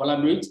agreeing to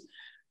collaborate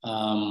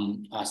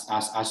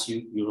as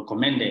you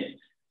recommended,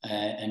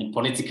 and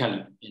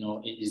politically,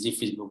 is it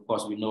feasible? Of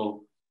course, we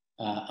know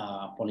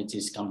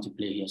politics come to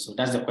play here. So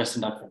that's the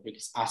question that Frederick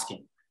is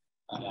asking.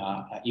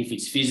 If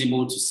it's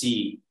feasible to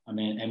see,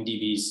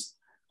 MDBs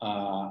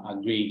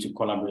agree to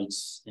collaborate,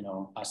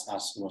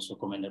 as was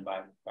recommended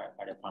by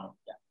the panel.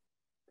 Yeah.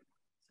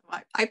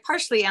 I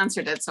partially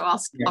answered it, so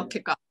I'll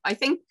kick off. I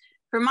think,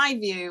 from my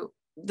view,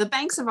 the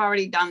banks have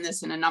already done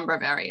this in a number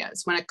of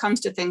areas. When it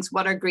comes to things,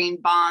 what are green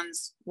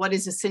bonds? What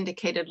is a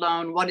syndicated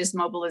loan? What is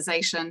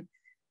mobilization?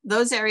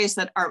 Those areas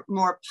that are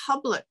more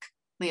publicly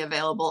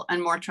available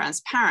and more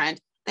transparent,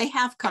 they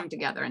have come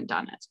together and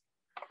done it.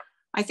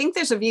 I think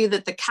there's a view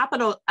that the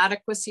capital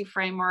adequacy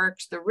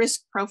frameworks, the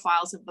risk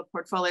profiles of the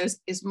portfolios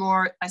is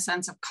more a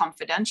sense of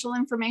confidential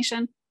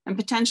information and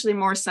potentially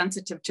more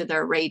sensitive to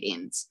their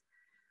ratings.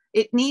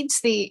 It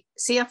needs the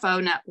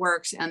CFO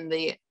networks and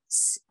the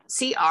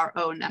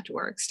CRO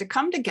networks to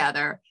come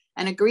together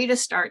and agree to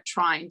start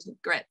trying to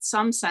get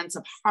some sense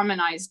of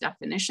harmonized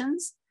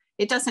definitions.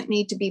 It doesn't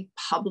need to be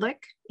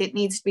public. It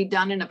needs to be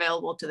done and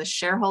available to the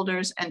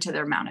shareholders and to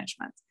their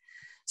management.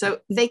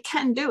 So they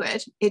can do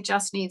it. It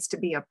just needs to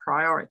be a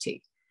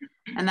priority.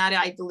 And that,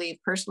 I believe,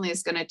 personally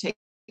is going to take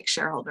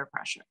shareholder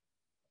pressure.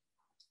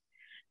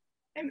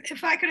 And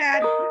if I could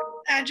add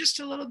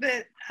just a little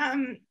bit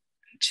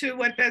to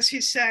what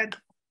Betsy said.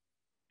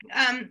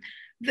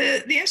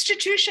 The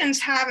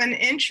institutions have an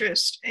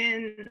interest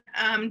in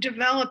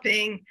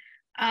developing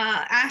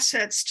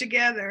assets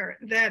together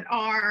that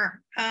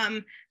are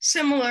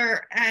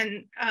similar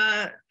and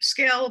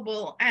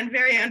scalable and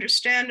very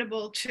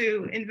understandable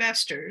to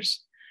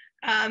investors.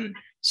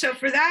 So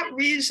for that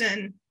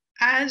reason,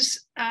 as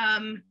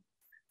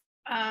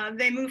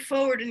they move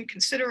forward in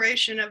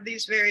consideration of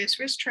these various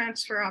risk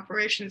transfer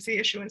operations, the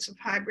issuance of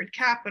hybrid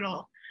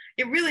capital,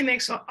 it really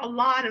makes a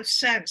lot of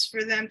sense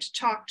for them to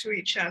talk to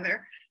each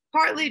other,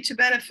 partly to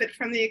benefit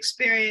from the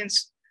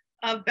experience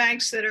of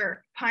banks that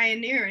are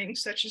pioneering,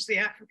 such as the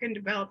African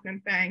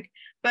Development Bank,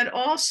 but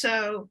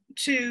also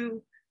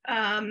to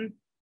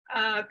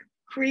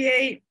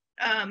create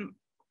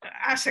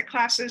asset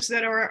classes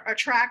that are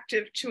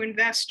attractive to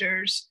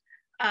investors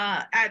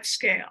at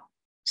scale.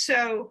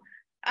 So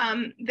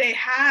they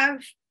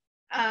have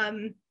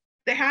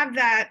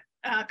that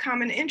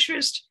common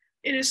interest.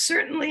 It is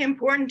certainly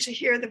important to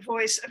hear the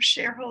voice of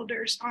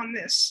shareholders on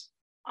this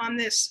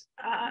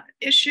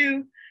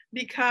issue,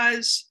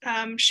 because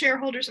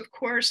shareholders, of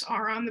course,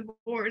 are on the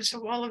boards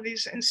of all of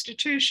these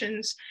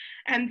institutions,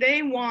 and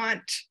they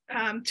want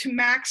to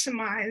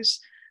maximize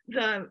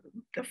the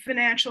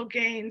financial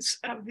gains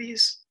of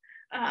these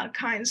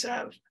kinds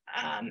of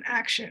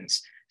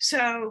actions.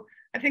 So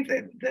I think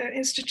that the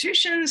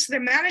institutions, the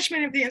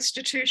management of the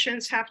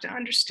institutions have to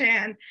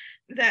understand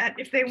that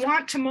if they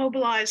want to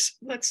mobilize,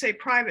 let's say,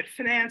 private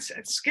finance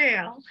at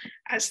scale,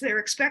 as they're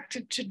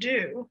expected to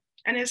do,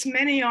 and as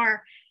many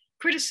are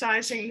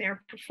criticizing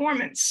their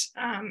performance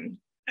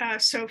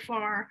so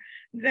far,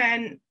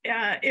 then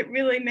it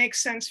really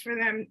makes sense for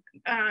them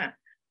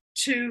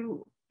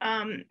to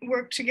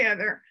work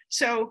together.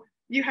 So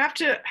you have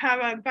to have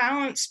a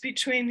balance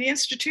between the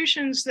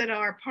institutions that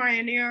are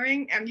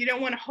pioneering, and you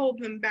don't want to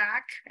hold them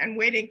back and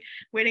waiting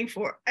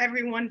for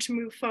everyone to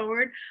move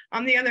forward.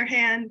 On the other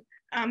hand,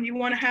 you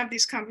want to have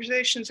these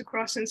conversations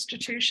across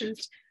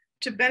institutions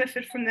to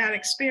benefit from that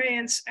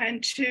experience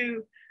and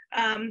to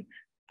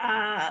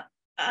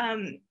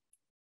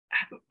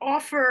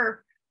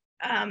offer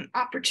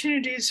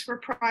opportunities for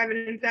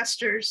private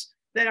investors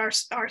that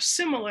are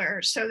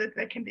similar so that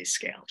they can be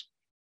scaled.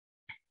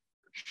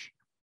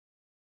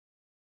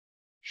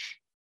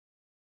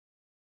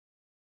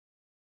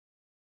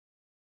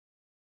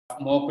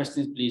 More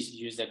questions, please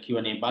use the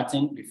Q&A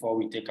button before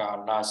we take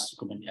our last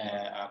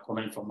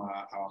comment from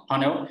our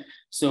panel.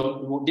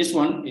 So this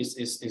one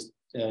is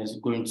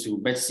going to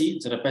Betsy.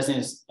 So the person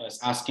is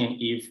asking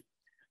if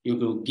you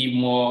could give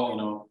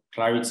more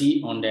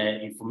clarity on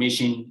the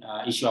information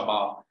issue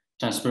about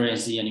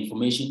transparency and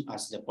information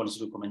as the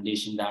policy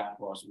recommendation that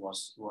was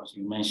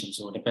you mentioned.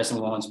 So the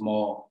person wants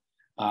more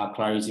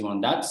clarity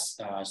on that.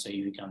 So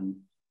you can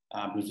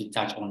briefly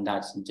touch on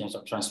that in terms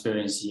of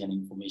transparency and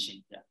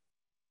information. Yeah.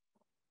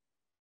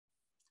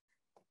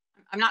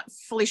 I'm not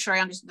fully sure I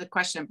understood the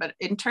question, but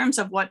in terms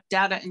of what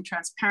data and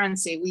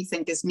transparency we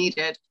think is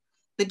needed,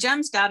 the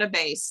GEMS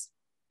database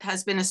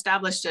has been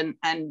established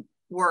and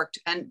worked,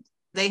 and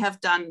they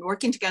have done,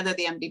 working together,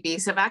 the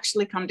MDBs have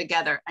actually come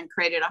together and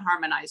created a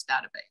harmonized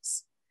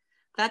database.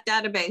 That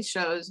database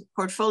shows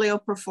portfolio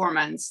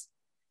performance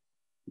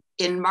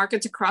in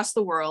markets across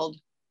the world,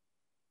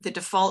 the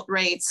default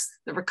rates,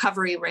 the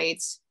recovery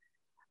rates,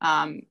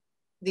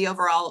 the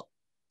overall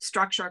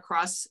structure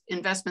across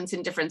investments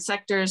in different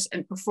sectors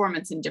and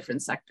performance in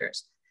different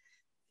sectors.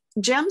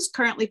 GEMS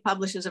currently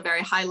publishes a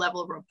very high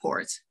level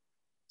report,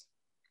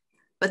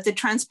 but the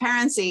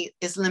transparency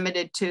is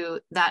limited to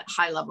that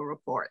high level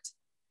report.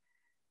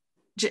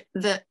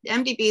 The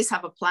MDBs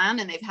have a plan,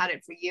 and they've had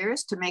it for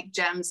years, to make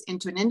GEMS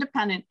into an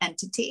independent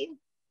entity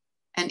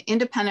and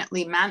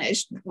independently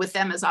managed, with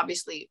them as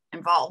obviously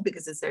involved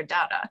because it's their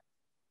data.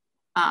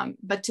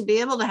 But to be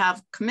able to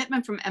have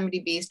commitment from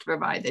MDBs to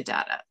provide the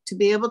data, to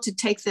be able to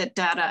take that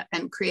data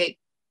and create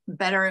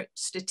better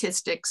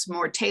statistics,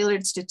 more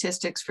tailored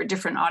statistics for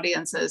different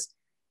audiences,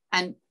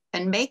 and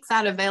make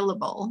that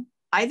available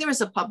either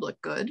as a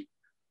public good,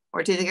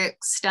 or to the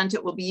extent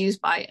it will be used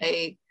by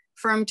a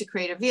firm to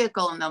create a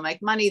vehicle and they'll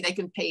make money, they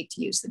can pay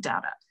to use the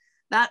data.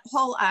 That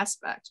whole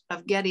aspect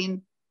of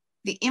getting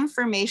the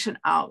information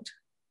out,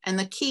 and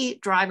the key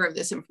driver of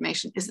this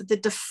information is that the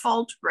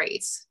default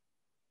rates,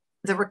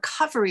 the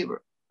recovery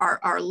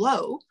are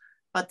low,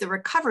 but the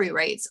recovery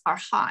rates are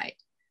high.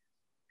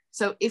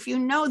 So if you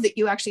know that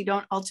you actually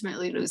don't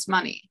ultimately lose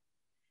money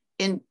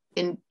in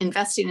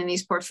investing in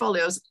these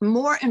portfolios,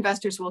 more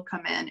investors will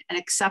come in and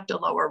accept a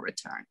lower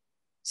return.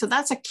 So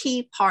that's a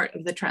key part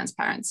of the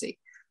transparency.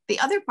 The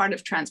other part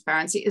of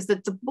transparency is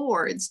that the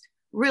boards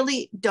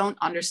really don't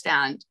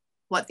understand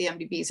what the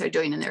MDBs are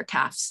doing in their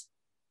CAFs.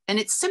 And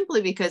it's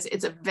simply because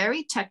it's a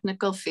very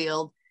technical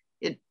field.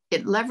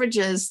 It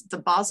leverages the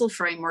Basel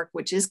framework,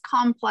 which is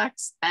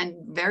complex and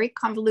very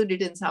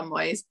convoluted in some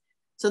ways.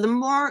 So the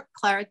more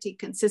clarity,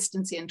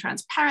 consistency, and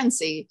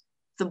transparency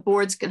the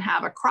boards can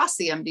have across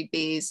the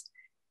MDBs,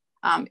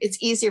 it's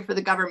easier for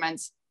the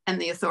governments and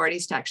the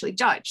authorities to actually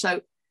judge.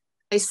 So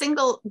a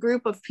single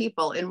group of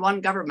people in one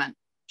government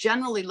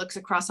generally looks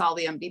across all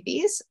the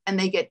MDBs, and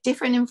they get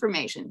different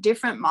information,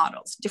 different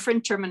models,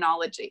 different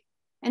terminology.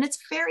 And it's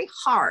very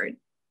hard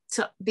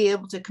to be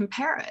able to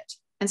compare it.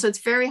 And so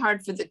it's very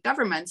hard for the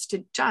governments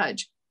to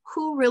judge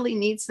who really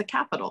needs the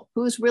capital,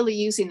 who's really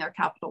using their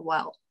capital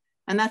well.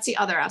 And that's the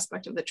other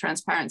aspect of the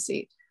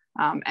transparency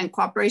and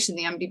cooperation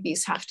the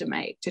MDBs have to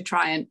make to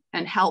try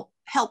and help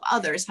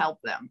others help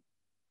them.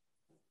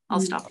 I'll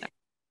stop there.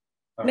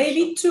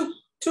 Maybe two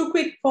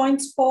quick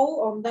points,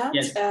 Paul, on that.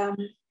 Yes.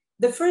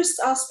 The first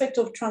aspect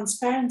of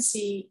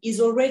transparency is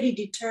already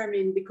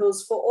determined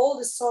because for all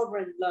the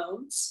sovereign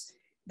loans,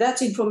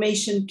 that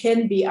information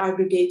can be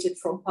aggregated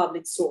from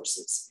public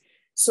sources.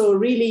 So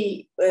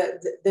really,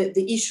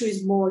 the issue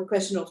is more a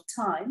question of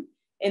time,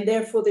 and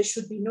therefore there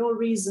should be no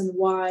reason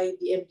why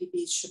the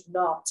MDBs should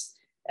not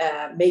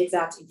make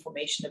that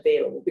information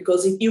available,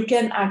 because you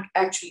can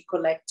actually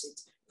collect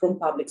it from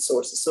public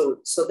sources.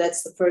 So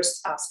that's the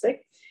first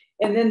aspect.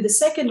 And then the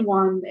second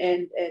one,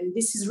 and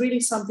this is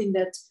really something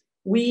that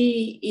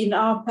we in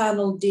our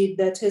panel did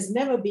that has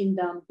never been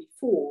done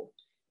before,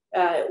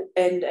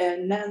 and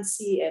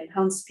Nancy and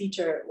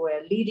Hans-Peter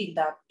were leading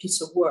that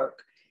piece of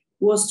work,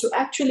 was to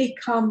actually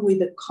come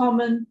with a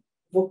common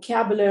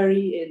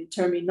vocabulary and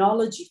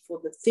terminology for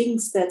the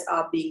things that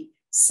are being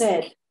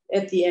said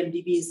at the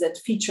MDBs that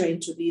feature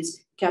into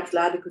these capital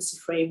adequacy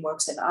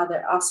frameworks and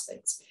other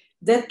aspects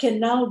that can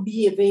now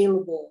be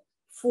available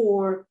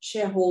for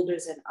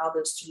shareholders and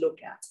others to look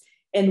at.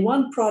 And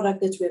one product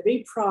that we're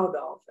very proud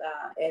of,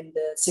 and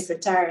the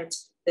secretariat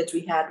that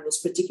we had was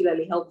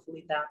particularly helpful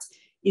in that,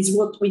 is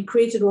what we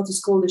created, what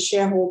is called the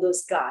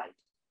Shareholders Guide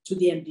to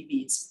the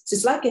MDBs. So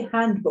it's like a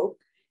handbook,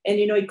 and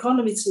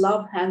economists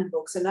love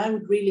handbooks, and I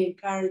would really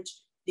encourage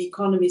the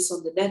economists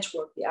on the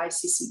network, the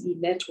ICCE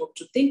network,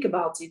 to think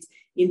about it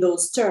in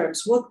those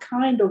terms. What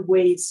kind of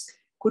ways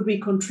could we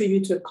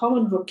contribute to a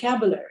common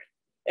vocabulary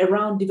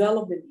around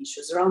development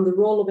issues, around the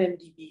role of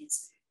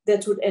MDBs,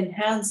 that would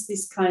enhance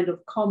this kind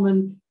of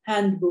common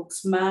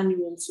handbooks,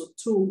 manuals, or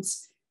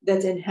tools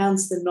that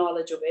enhance the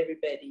knowledge of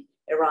everybody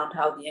around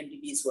how the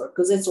MDBs work,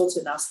 because that's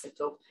also an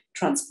aspect of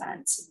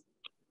transparency.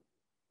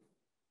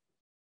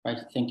 Right,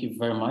 thank you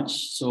very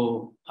much.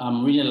 So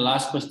I'm reading the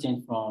last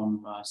question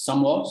from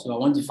Samuel. So I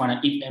want to find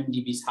out if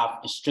MDBs have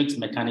a strict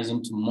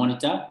mechanism to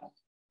monitor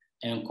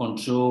and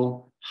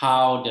control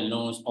how the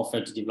loans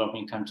offered to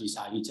developing countries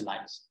are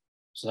utilized.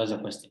 So that's a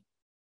question.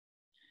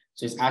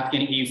 So it's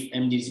asking if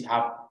MDBs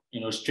have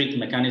strict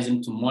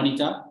mechanism to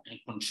monitor and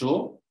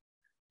control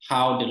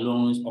how the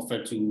loans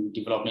offered to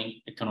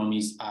developing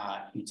economies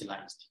are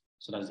utilized.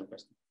 So that's the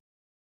question.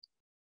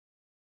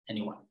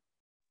 Anyone?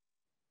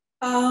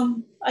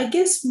 I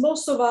guess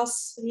most of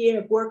us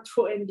here have worked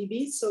for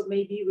MDBs, so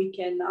maybe we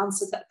can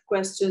answer that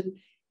question.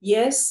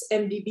 Yes,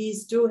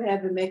 MDBs do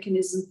have a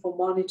mechanism for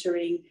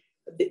monitoring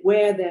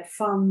where their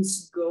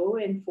funds go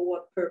and for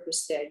what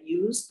purpose they're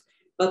used,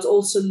 but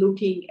also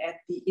looking at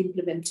the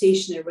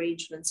implementation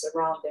arrangements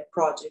around their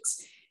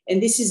projects.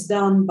 And this is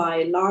done by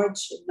a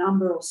large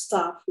number of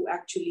staff who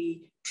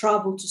actually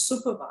travel to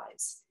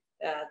supervise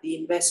the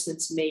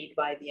investments made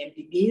by the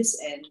MDBs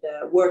and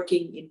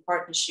working in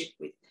partnership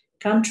with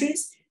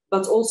countries,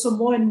 but also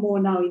more and more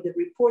now in the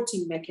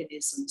reporting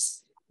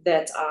mechanisms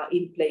that are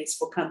in place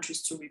for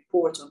countries to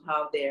report on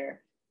how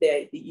they're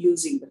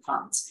using the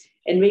funds.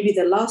 And maybe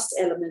the last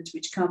element,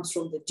 which comes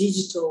from the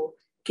digital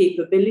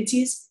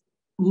capabilities,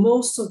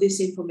 most of this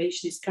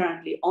information is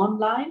currently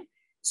online.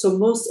 So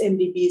most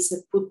MDBs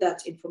have put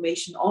that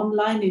information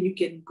online, and you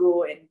can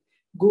go and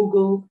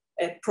Google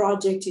a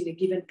project in a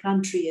given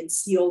country and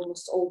see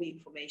almost all the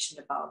information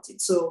about it.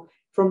 So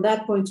from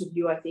that point of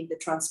view, I think the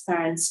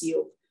transparency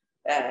of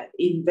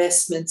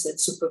investments and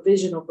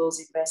supervision of those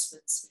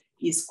investments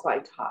is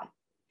quite high.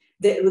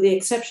 The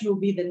exception will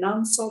be the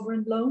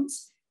non-sovereign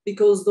loans,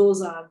 because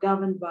those are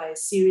governed by a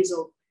series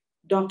of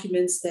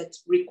documents that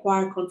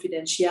require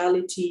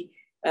confidentiality,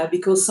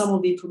 because some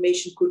of the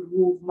information could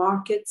move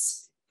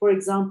markets, for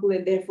example,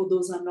 and therefore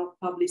those are not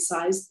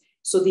publicized.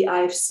 So the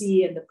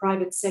IFC and the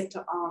private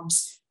sector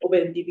arms of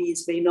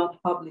MDBs may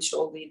not publish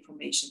all the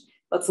information,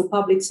 but for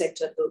public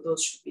sector,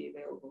 those should be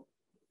available.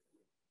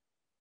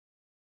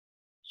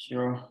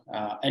 Sure.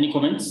 Any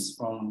comments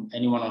from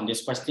anyone on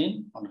this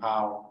question on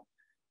how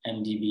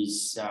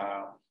MDBs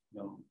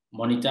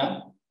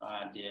monitor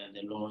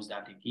the loans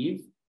that they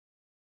give?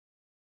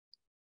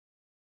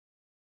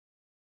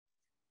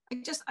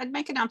 I'd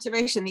make an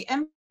observation. The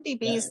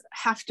MDBs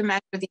have to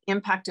measure the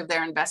impact of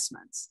their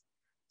investments.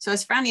 So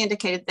as Franny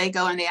indicated, they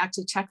go and they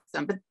actually check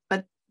them,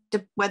 but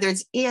whether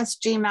it's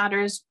ESG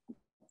matters,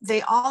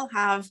 they all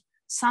have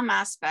some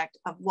aspect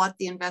of what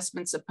the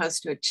investment's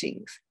supposed to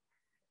achieve.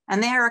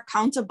 And they are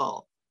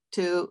accountable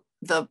to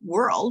the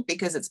world,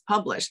 because it's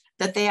published,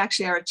 that they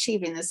actually are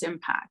achieving this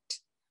impact.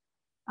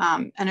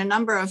 And a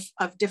number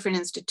of different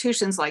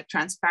institutions like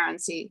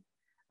Transparency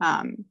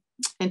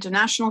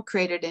International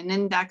created an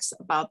index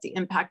about the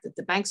impact that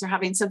the banks are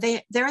having. So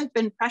there have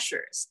been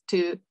pressures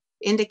to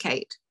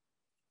indicate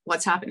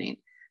what's happening.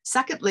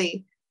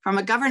 Secondly, from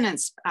a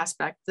governance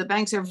aspect, the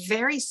banks are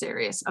very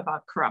serious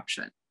about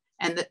corruption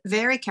and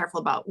very careful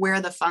about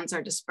where the funds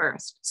are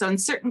dispersed. So in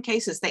certain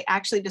cases, they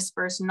actually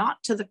disperse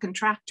not to the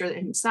contractor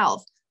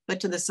himself, but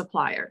to the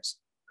suppliers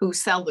who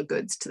sell the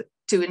goods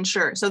to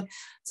ensure. So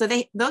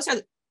those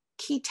are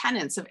key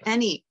tenets of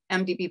any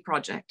MDB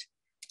project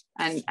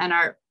and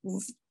are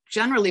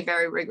generally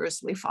very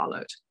rigorously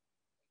followed.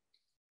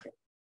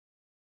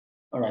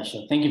 All right,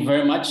 sure. Thank you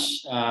very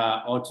much.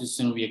 All too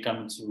soon, we are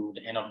coming to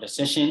the end of the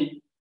session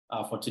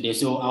for today.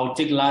 So I'll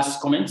take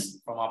last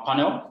comments from our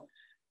panel.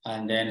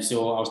 And then,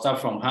 so I'll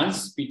start from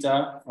Hans,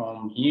 Peter,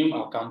 from him,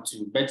 I'll come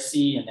to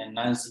Betsy, and then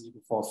Nancy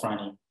before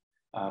Franny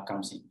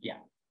comes in. Yeah.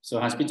 So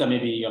Hans, Peter,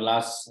 maybe your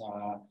last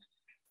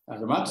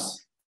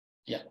remarks?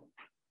 Yeah.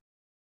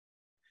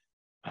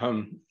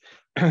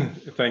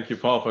 Thank you,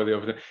 Paul, for the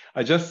opportunity.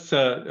 I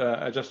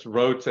just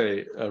wrote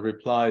a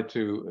reply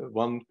to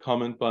one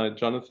comment by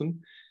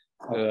Jonathan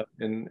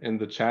in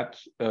the chat,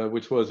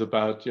 which was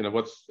about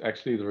what's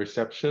actually the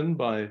reception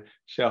by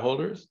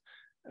shareholders,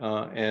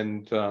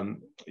 and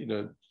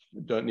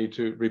don't need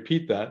to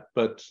repeat that.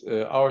 But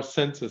our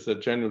sense is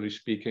that generally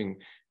speaking,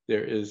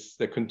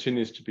 there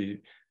continues to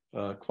be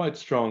quite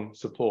strong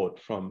support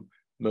from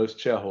most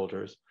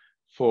shareholders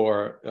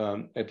for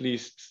at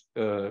least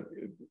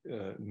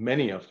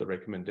many of the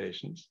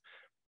recommendations.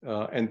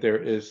 And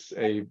there is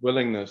a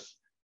willingness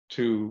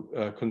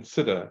to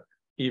consider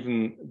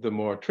even the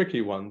more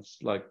tricky ones,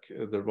 like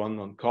the one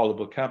on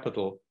callable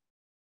capital.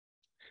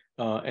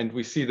 And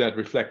we see that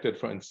reflected,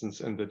 for instance,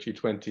 in the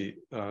G20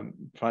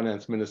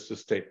 finance minister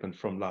statement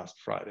from last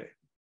Friday.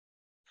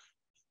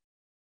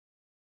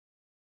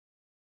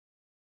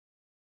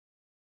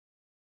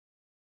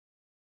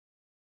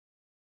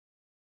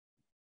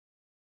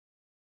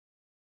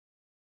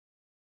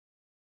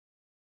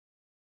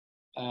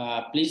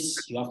 Please,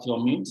 you have to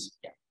unmute.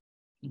 Yeah.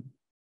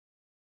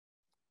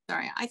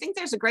 Sorry, I think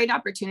there's a great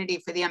opportunity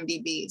for the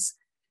MDBs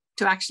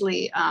to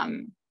actually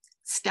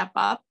step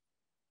up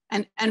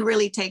and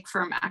really take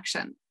firm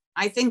action.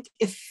 I think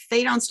if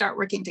they don't start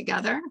working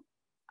together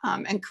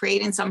and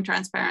creating some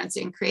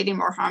transparency and creating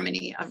more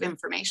harmony of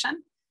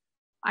information,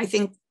 I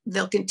think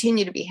they'll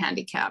continue to be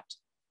handicapped.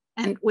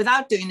 And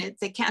without doing it,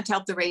 they can't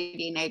help the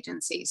rating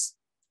agencies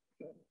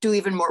do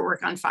even more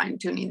work on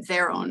fine-tuning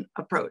their own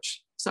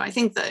approach. So I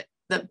think that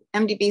the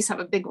MDBs have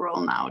a big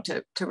role now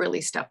to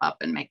really step up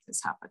and make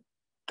this happen.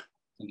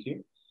 Thank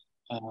you.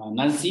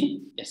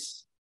 Nancy,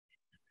 yes.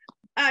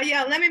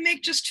 Yeah, let me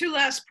make just two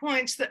last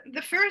points.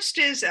 The first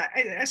is,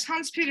 as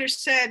Hans-Peter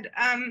said,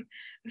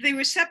 the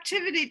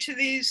receptivity to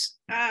these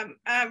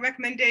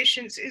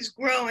recommendations is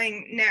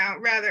growing now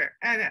rather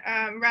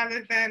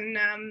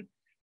than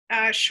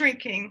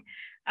shrinking.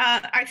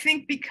 I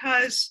think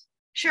because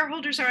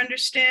shareholders are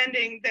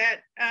understanding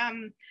that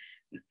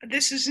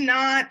this is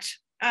not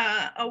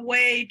a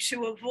way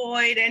to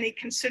avoid any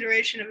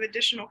consideration of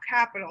additional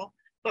capital,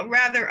 but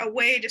rather a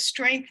way to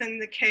strengthen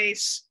the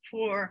case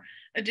for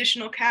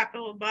additional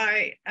capital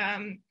by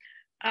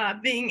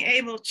being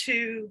able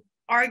to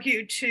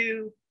argue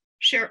to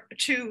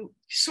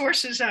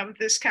sources of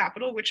this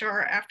capital, which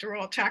are, after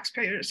all,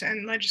 taxpayers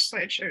and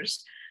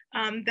legislatures,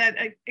 that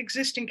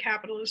existing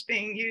capital is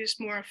being used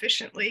more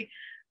efficiently,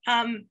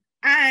 and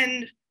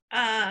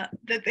that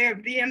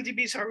the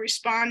MDBs are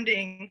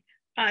responding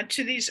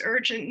to these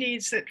urgent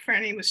needs that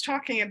Franny was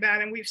talking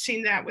about. And we've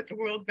seen that with the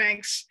World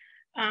Bank's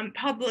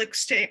public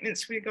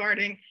statements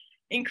regarding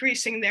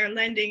increasing their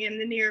lending in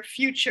the near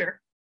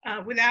future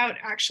without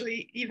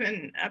actually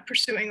even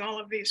pursuing all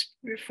of these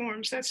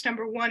reforms. That's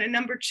number one. And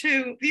number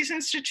two, these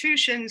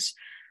institutions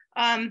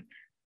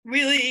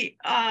really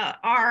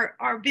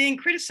are being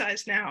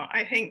criticized now,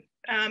 I think,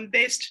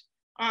 based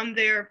on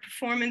their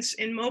performance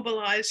in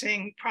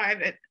mobilizing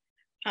private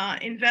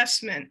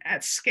investment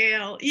at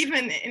scale,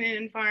 even in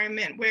an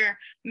environment where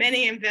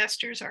many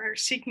investors are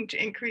seeking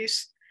to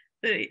increase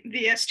the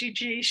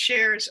SDG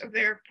shares of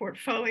their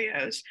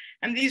portfolios.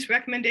 And these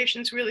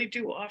recommendations really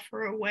do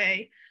offer a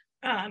way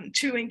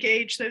to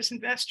engage those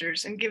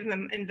investors and give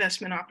them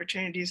investment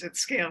opportunities at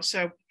scale.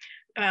 So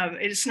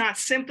it is not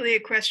simply a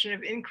question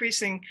of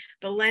increasing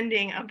the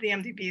lending of the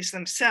MDBs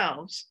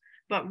themselves,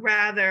 but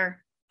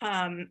rather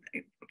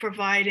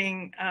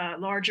providing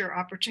larger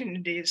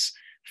opportunities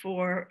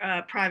for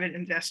private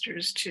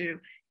investors to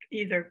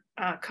either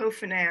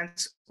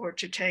co-finance or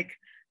to take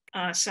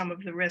some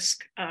of the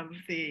risk of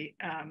the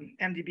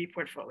MDB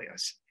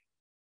portfolios.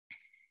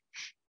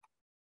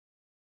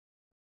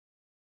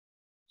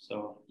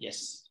 So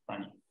yes,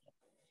 Franny.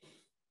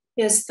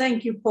 Yes,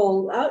 thank you,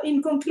 Paul.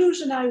 In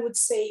conclusion, I would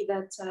say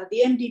that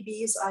the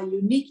MDBs are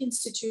unique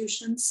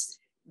institutions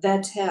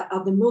that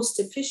are the most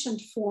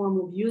efficient form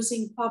of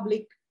using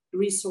public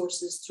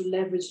resources to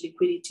leverage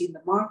liquidity in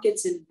the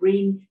markets and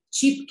bring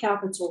cheap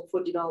capital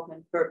for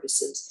development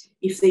purposes.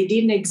 If they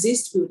didn't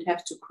exist, we would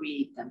have to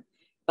create them.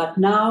 But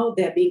now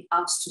they're being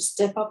asked to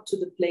step up to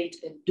the plate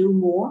and do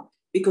more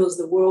because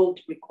the world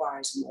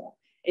requires more.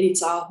 And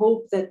it's our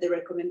hope that the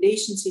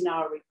recommendations in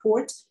our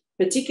report,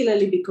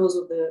 particularly because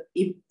of the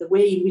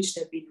way in which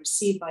they've been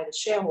received by the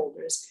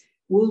shareholders,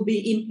 will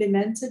be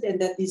implemented, and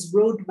that these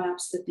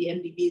roadmaps that the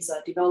MDBs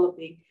are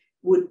developing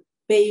would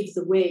pave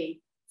the way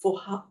for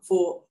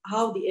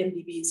how the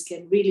MDBs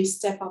can really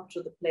step up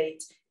to the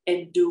plate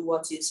and do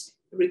what is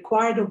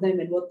required of them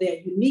and what they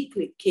are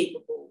uniquely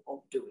capable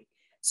of doing.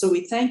 So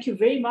we thank you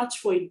very much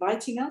for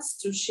inviting us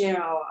to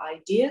share our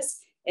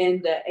ideas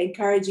and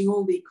encouraging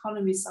all the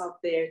economists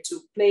out there to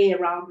play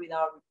around with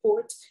our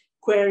report,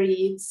 query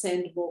it,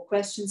 send more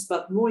questions,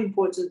 but more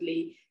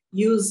importantly,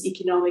 use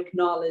economic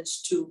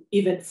knowledge to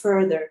even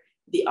further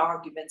the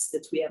arguments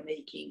that we are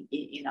making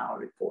in our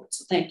report.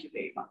 So thank you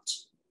very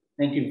much.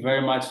 Thank you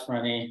very much,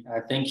 Franny.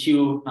 Thank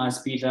you,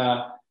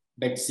 Hans-Peter,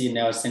 Betsy,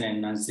 Nelson,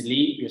 and Nancy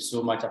Lee. We're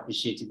so much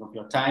appreciative of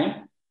your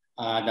time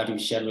that you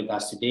shared with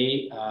us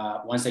today.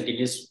 Once again,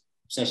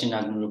 session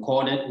has been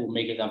recorded. We'll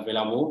make it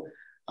available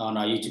on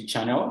our YouTube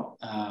channel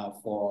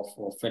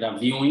for further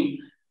viewing.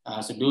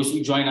 So those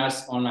who join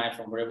us online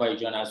from wherever you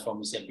join us from,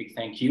 we say a big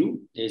thank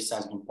you. This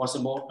has been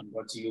possible and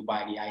brought to you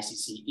by the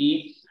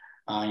ICCE.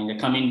 In the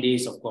coming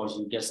days, of course,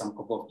 you'll get some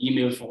couple of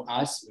emails from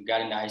us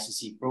regarding the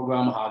ICCE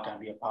program, how can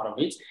be a part of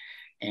it.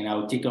 And I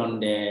will take on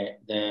the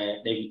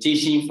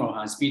invitation from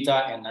Hans-Peter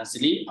and Nancy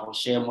Lee. I will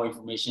share more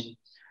information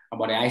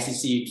about the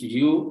ICCE to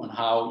you on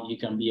how you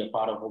can be a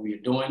part of what we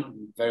are doing.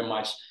 We're very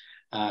much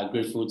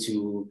grateful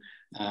to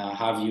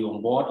have you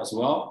on board as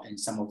well in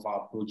some of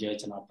our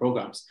projects and our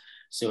programs.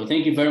 So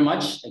thank you very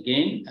much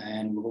again,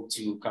 and we hope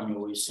to come your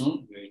way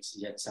soon with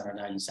yet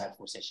another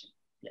insightful session.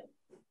 Yeah.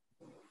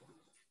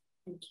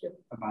 Thank you.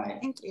 Bye-bye.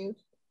 Thank you.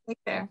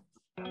 Take care.